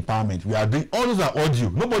doing empowerment, we are doing all those are audio.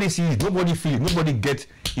 Nobody sees it, nobody feels it, nobody gets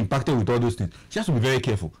impacted with all those things. She has to be very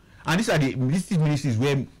careful. And these are the ministries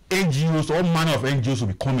where NGOs, all manner of NGOs will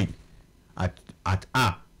be coming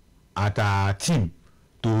at our team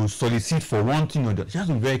to solicit for one thing or the other. She has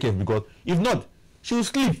to be very careful, because if not, she will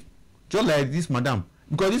sleep. Just like this madam.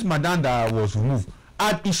 Because this madam that was removed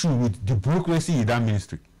had issue with the bureaucracy in that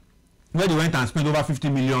ministry, where they went and spent over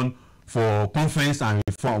 50 million for conference and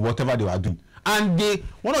reform, whatever they were doing. And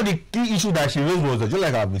one of the key issues that she raised was that, just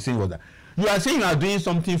like I've been saying, was that you are saying you are doing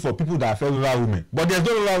something for people that affect rural women, but there's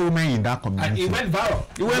no rural women in that community. And it went viral.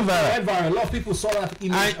 It went viral. A lot of people saw that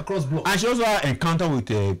image across blocks. And she also had encounter with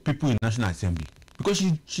people in National Assembly, because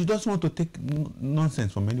she doesn't want to take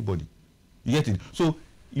nonsense from anybody. You get it? So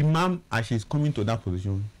Imam, as she's coming to that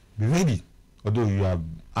position, be ready. Although you have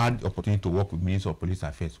had the opportunity to work with Minister of Police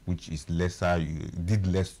Affairs, which is lesser, you did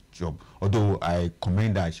less job. Although I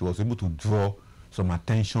commend that she was able to draw some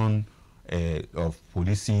attention of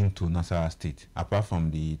policing to Nasarawa State. Apart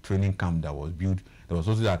from the training camp that was built, there was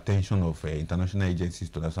also the attention of international agencies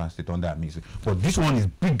to Nasarawa State under her ministry. But this one is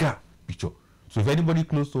bigger picture. So if anybody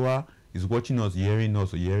close to her is watching us,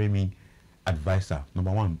 hearing me, advisor,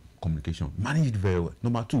 number one, communication. Manage it very well.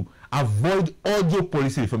 Number two, avoid audio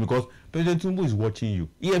policy reform, because President Tinubu is watching you.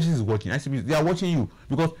 EFCC is watching. ICP, they are watching you,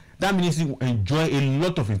 because that ministry enjoy a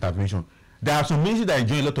lot of intervention. There are some ministries that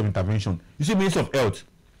enjoy a lot of intervention. You see, Minister of Health,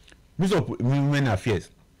 Minister of Women Affairs,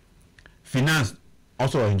 Finance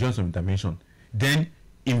also enjoy some intervention. Then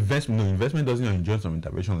investment doesn't enjoy some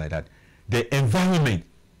intervention like that. The environment.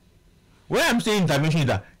 Where I'm saying intervention is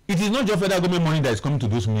that it is not just federal government money that is coming to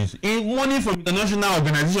those ministries. Money from international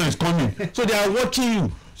organization is coming. So they are watching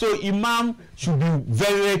you. So Imam should be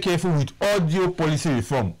very, very careful with audio policy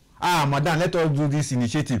reform. Madam, let us do this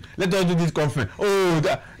initiative. Let us do this conference. Oh, they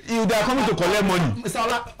are coming to collect money. Mr.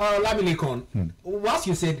 Olamilekan, whilst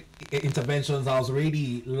you said interventions, I was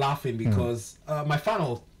already laughing because my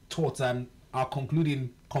final thoughts and our concluding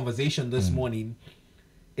conversation this morning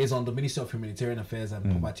is on the Ministry of Humanitarian Affairs and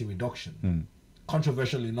Poverty Reduction.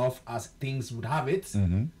 Controversial enough as things would have it,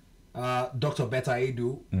 Dr. Betta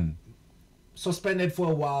Edu suspended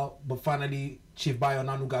for a while, but finally Chief Bayo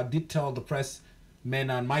Nanuga did tell the press men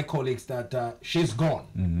and my colleagues that she's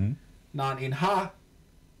gone. Now in her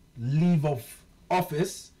leave of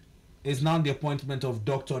office is now the appointment of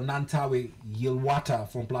Dr. Nantawe Yilwata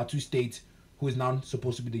from Plateau State, who is now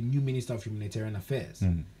supposed to be the new Minister of Humanitarian Affairs.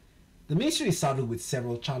 The ministry is saddled with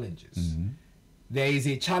several challenges. There is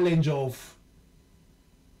a challenge of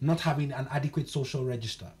not having an adequate social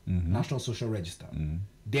register, national social register.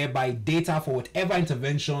 Thereby data for whatever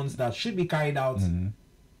interventions that should be carried out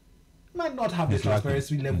might not have the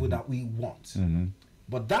transparency level that we want.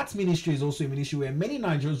 But that ministry is also a ministry where many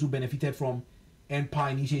Nigerians who benefited from Empire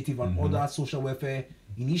Initiative and other social welfare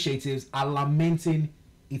initiatives are lamenting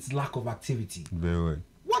its lack of activity. Very well.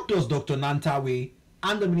 What does Dr. Nantawe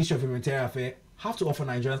and the Ministry of Humanitarian Affairs have to offer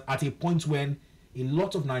Nigerians at a point when a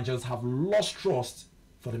lot of Nigerians have lost trust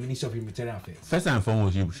for the Ministry of Humanitarian Affairs? First and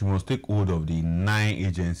foremost, she must take hold of the 9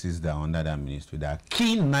 agencies that are under that ministry. There are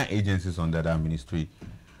key 9 agencies under that ministry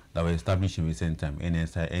that were established in recent time.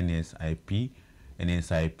 NSIP,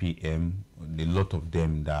 NSIPM, a lot of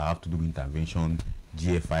them that have to do with intervention,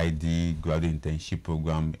 GFID, graduate internship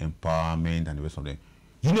program, empowerment, and the rest of them.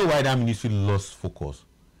 You know why that ministry lost focus?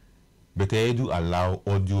 But they do allow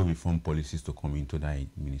audio reform policies to come into that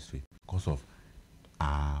ministry because of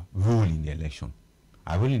our role in the election.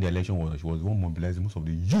 Our role in the election was one mobilizing most of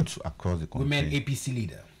the youth across the country. Women APC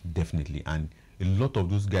leader. Definitely. And a lot of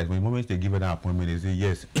those guys, when the moment they give her that appointment, they say,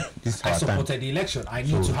 yes, this is our time. I supported the election. I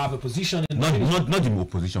need to have a position in not the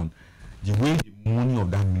opposition. The way the money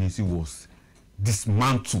of that ministry was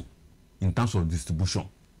dismantled in terms of distribution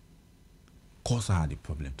caused her the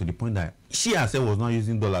problem, to the point that she herself was not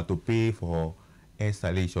using dollar to pay for air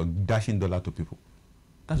salary or dashing dollar to people.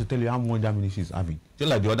 That's to tell you how much that ministry is having. Just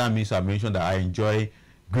like the other minister I mentioned, that I enjoy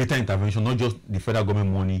greater intervention, not just the federal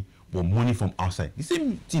government money, but money from outside. The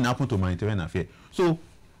same thing happened to humanitarian affairs. So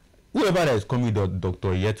whoever that is coming, Dr.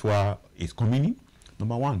 Yetwa is coming in.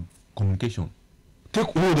 Number one, communication. Take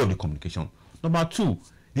hold of the communication. Number two,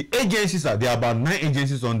 the agencies there are about 9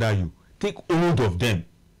 agencies under you. Take hold of them.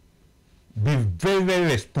 Be very, very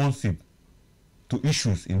responsive to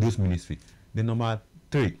issues in those ministries. Then number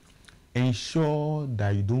 3, ensure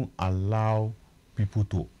that you don't allow people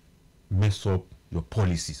to mess up your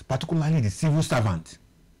policies, particularly the civil servant.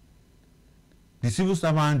 The civil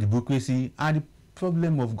servant, the bureaucracy, are the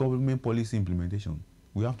problem of government policy implementation.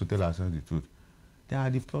 We have to tell ourselves the truth. They are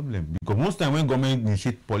the problem. Because most time when government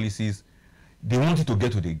initiate policies, they want it to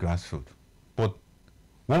get to the grassroots. But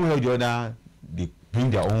one way or the other, they bring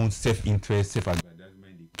their own self-interest,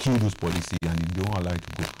 self-aggrandizement, they kill those policies and they don't allow it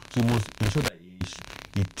to go. So you must ensure that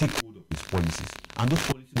you take hold of these policies. And those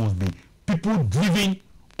policies must be people-driven,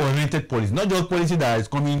 oriented policies, not just policy that is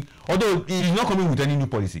coming, although it is not coming with any new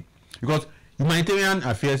policy. Because humanitarian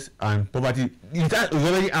affairs and poverty, it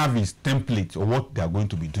already have its template of what they are going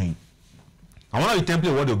to be doing. And one of the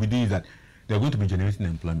template of what they will be doing is that they are going to be generating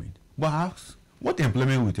employment. But ask, what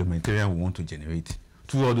employment will humanitarian want to generate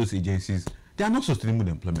through all those agencies? They are not sustainable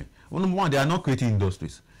employment. Well, number one, they are not creating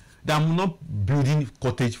industries. They are not building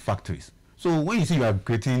cottage factories. So when you see your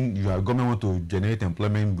government want to generate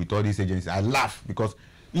employment with all these agencies, I laugh because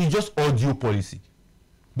it's just audio policy.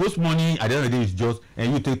 Those money at the end of the day is just,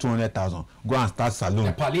 and you take 200,000, go and start salon.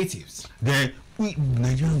 The palliatives. Then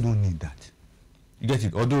Nigerians don't need that. You get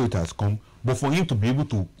it? Although it has come, but for him to be able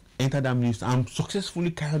to enter that ministry and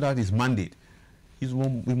successfully carry out his mandate,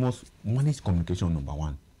 we must manage communication, number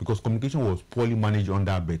one, because communication was poorly managed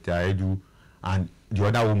under Betta Edu and the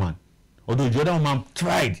other woman. Although the other woman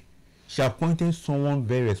tried, she appointed someone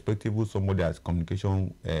very respectable, somebody as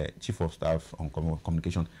communication chief of staff on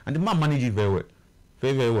communication, and the man managed it very well.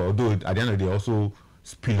 Very, very well. Although at the end of the day, also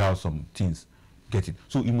spill out some things. Get it?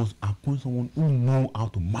 So you must appoint someone who know how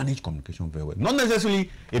to manage communication very well. Not necessarily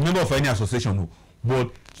a member of any association, no,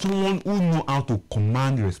 but someone who know how to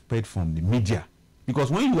command respect from the media.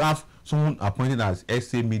 Because when you have someone appointed as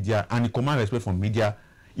SA media and you command respect from media,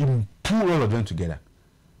 you pull all of them together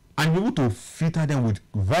and be able to filter them with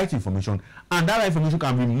right information, and that information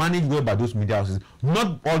can be managed well by those media houses,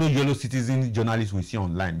 not all those yellow citizen journalists we see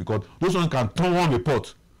online, because those ones can turn one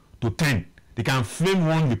report to 10. They can frame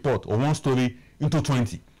one report or one story into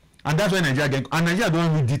 20, and that's why Nigeria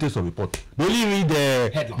don't read details of report. They only read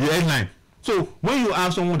the headline. So when you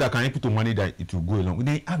have someone that can help you to manage that, it will go along.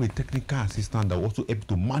 Then you have a technical assistant that will also help you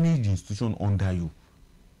to manage the institution under you.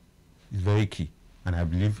 It's very key, and I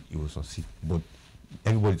believe it will succeed. But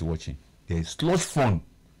everybody's watching. There is slush fund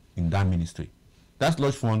in that ministry. That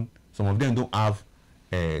slush fund, some of them don't have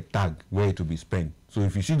a tag where it will be spent. So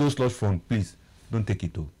if you see those slush funds, please don't take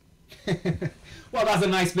it too. Well, that's a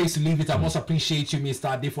nice place to leave it. I must appreciate you,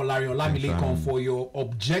 Mr. Adefolarin Olamilekan, for your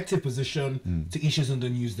objective position to issues in the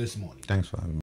news this morning. Thanks for having me.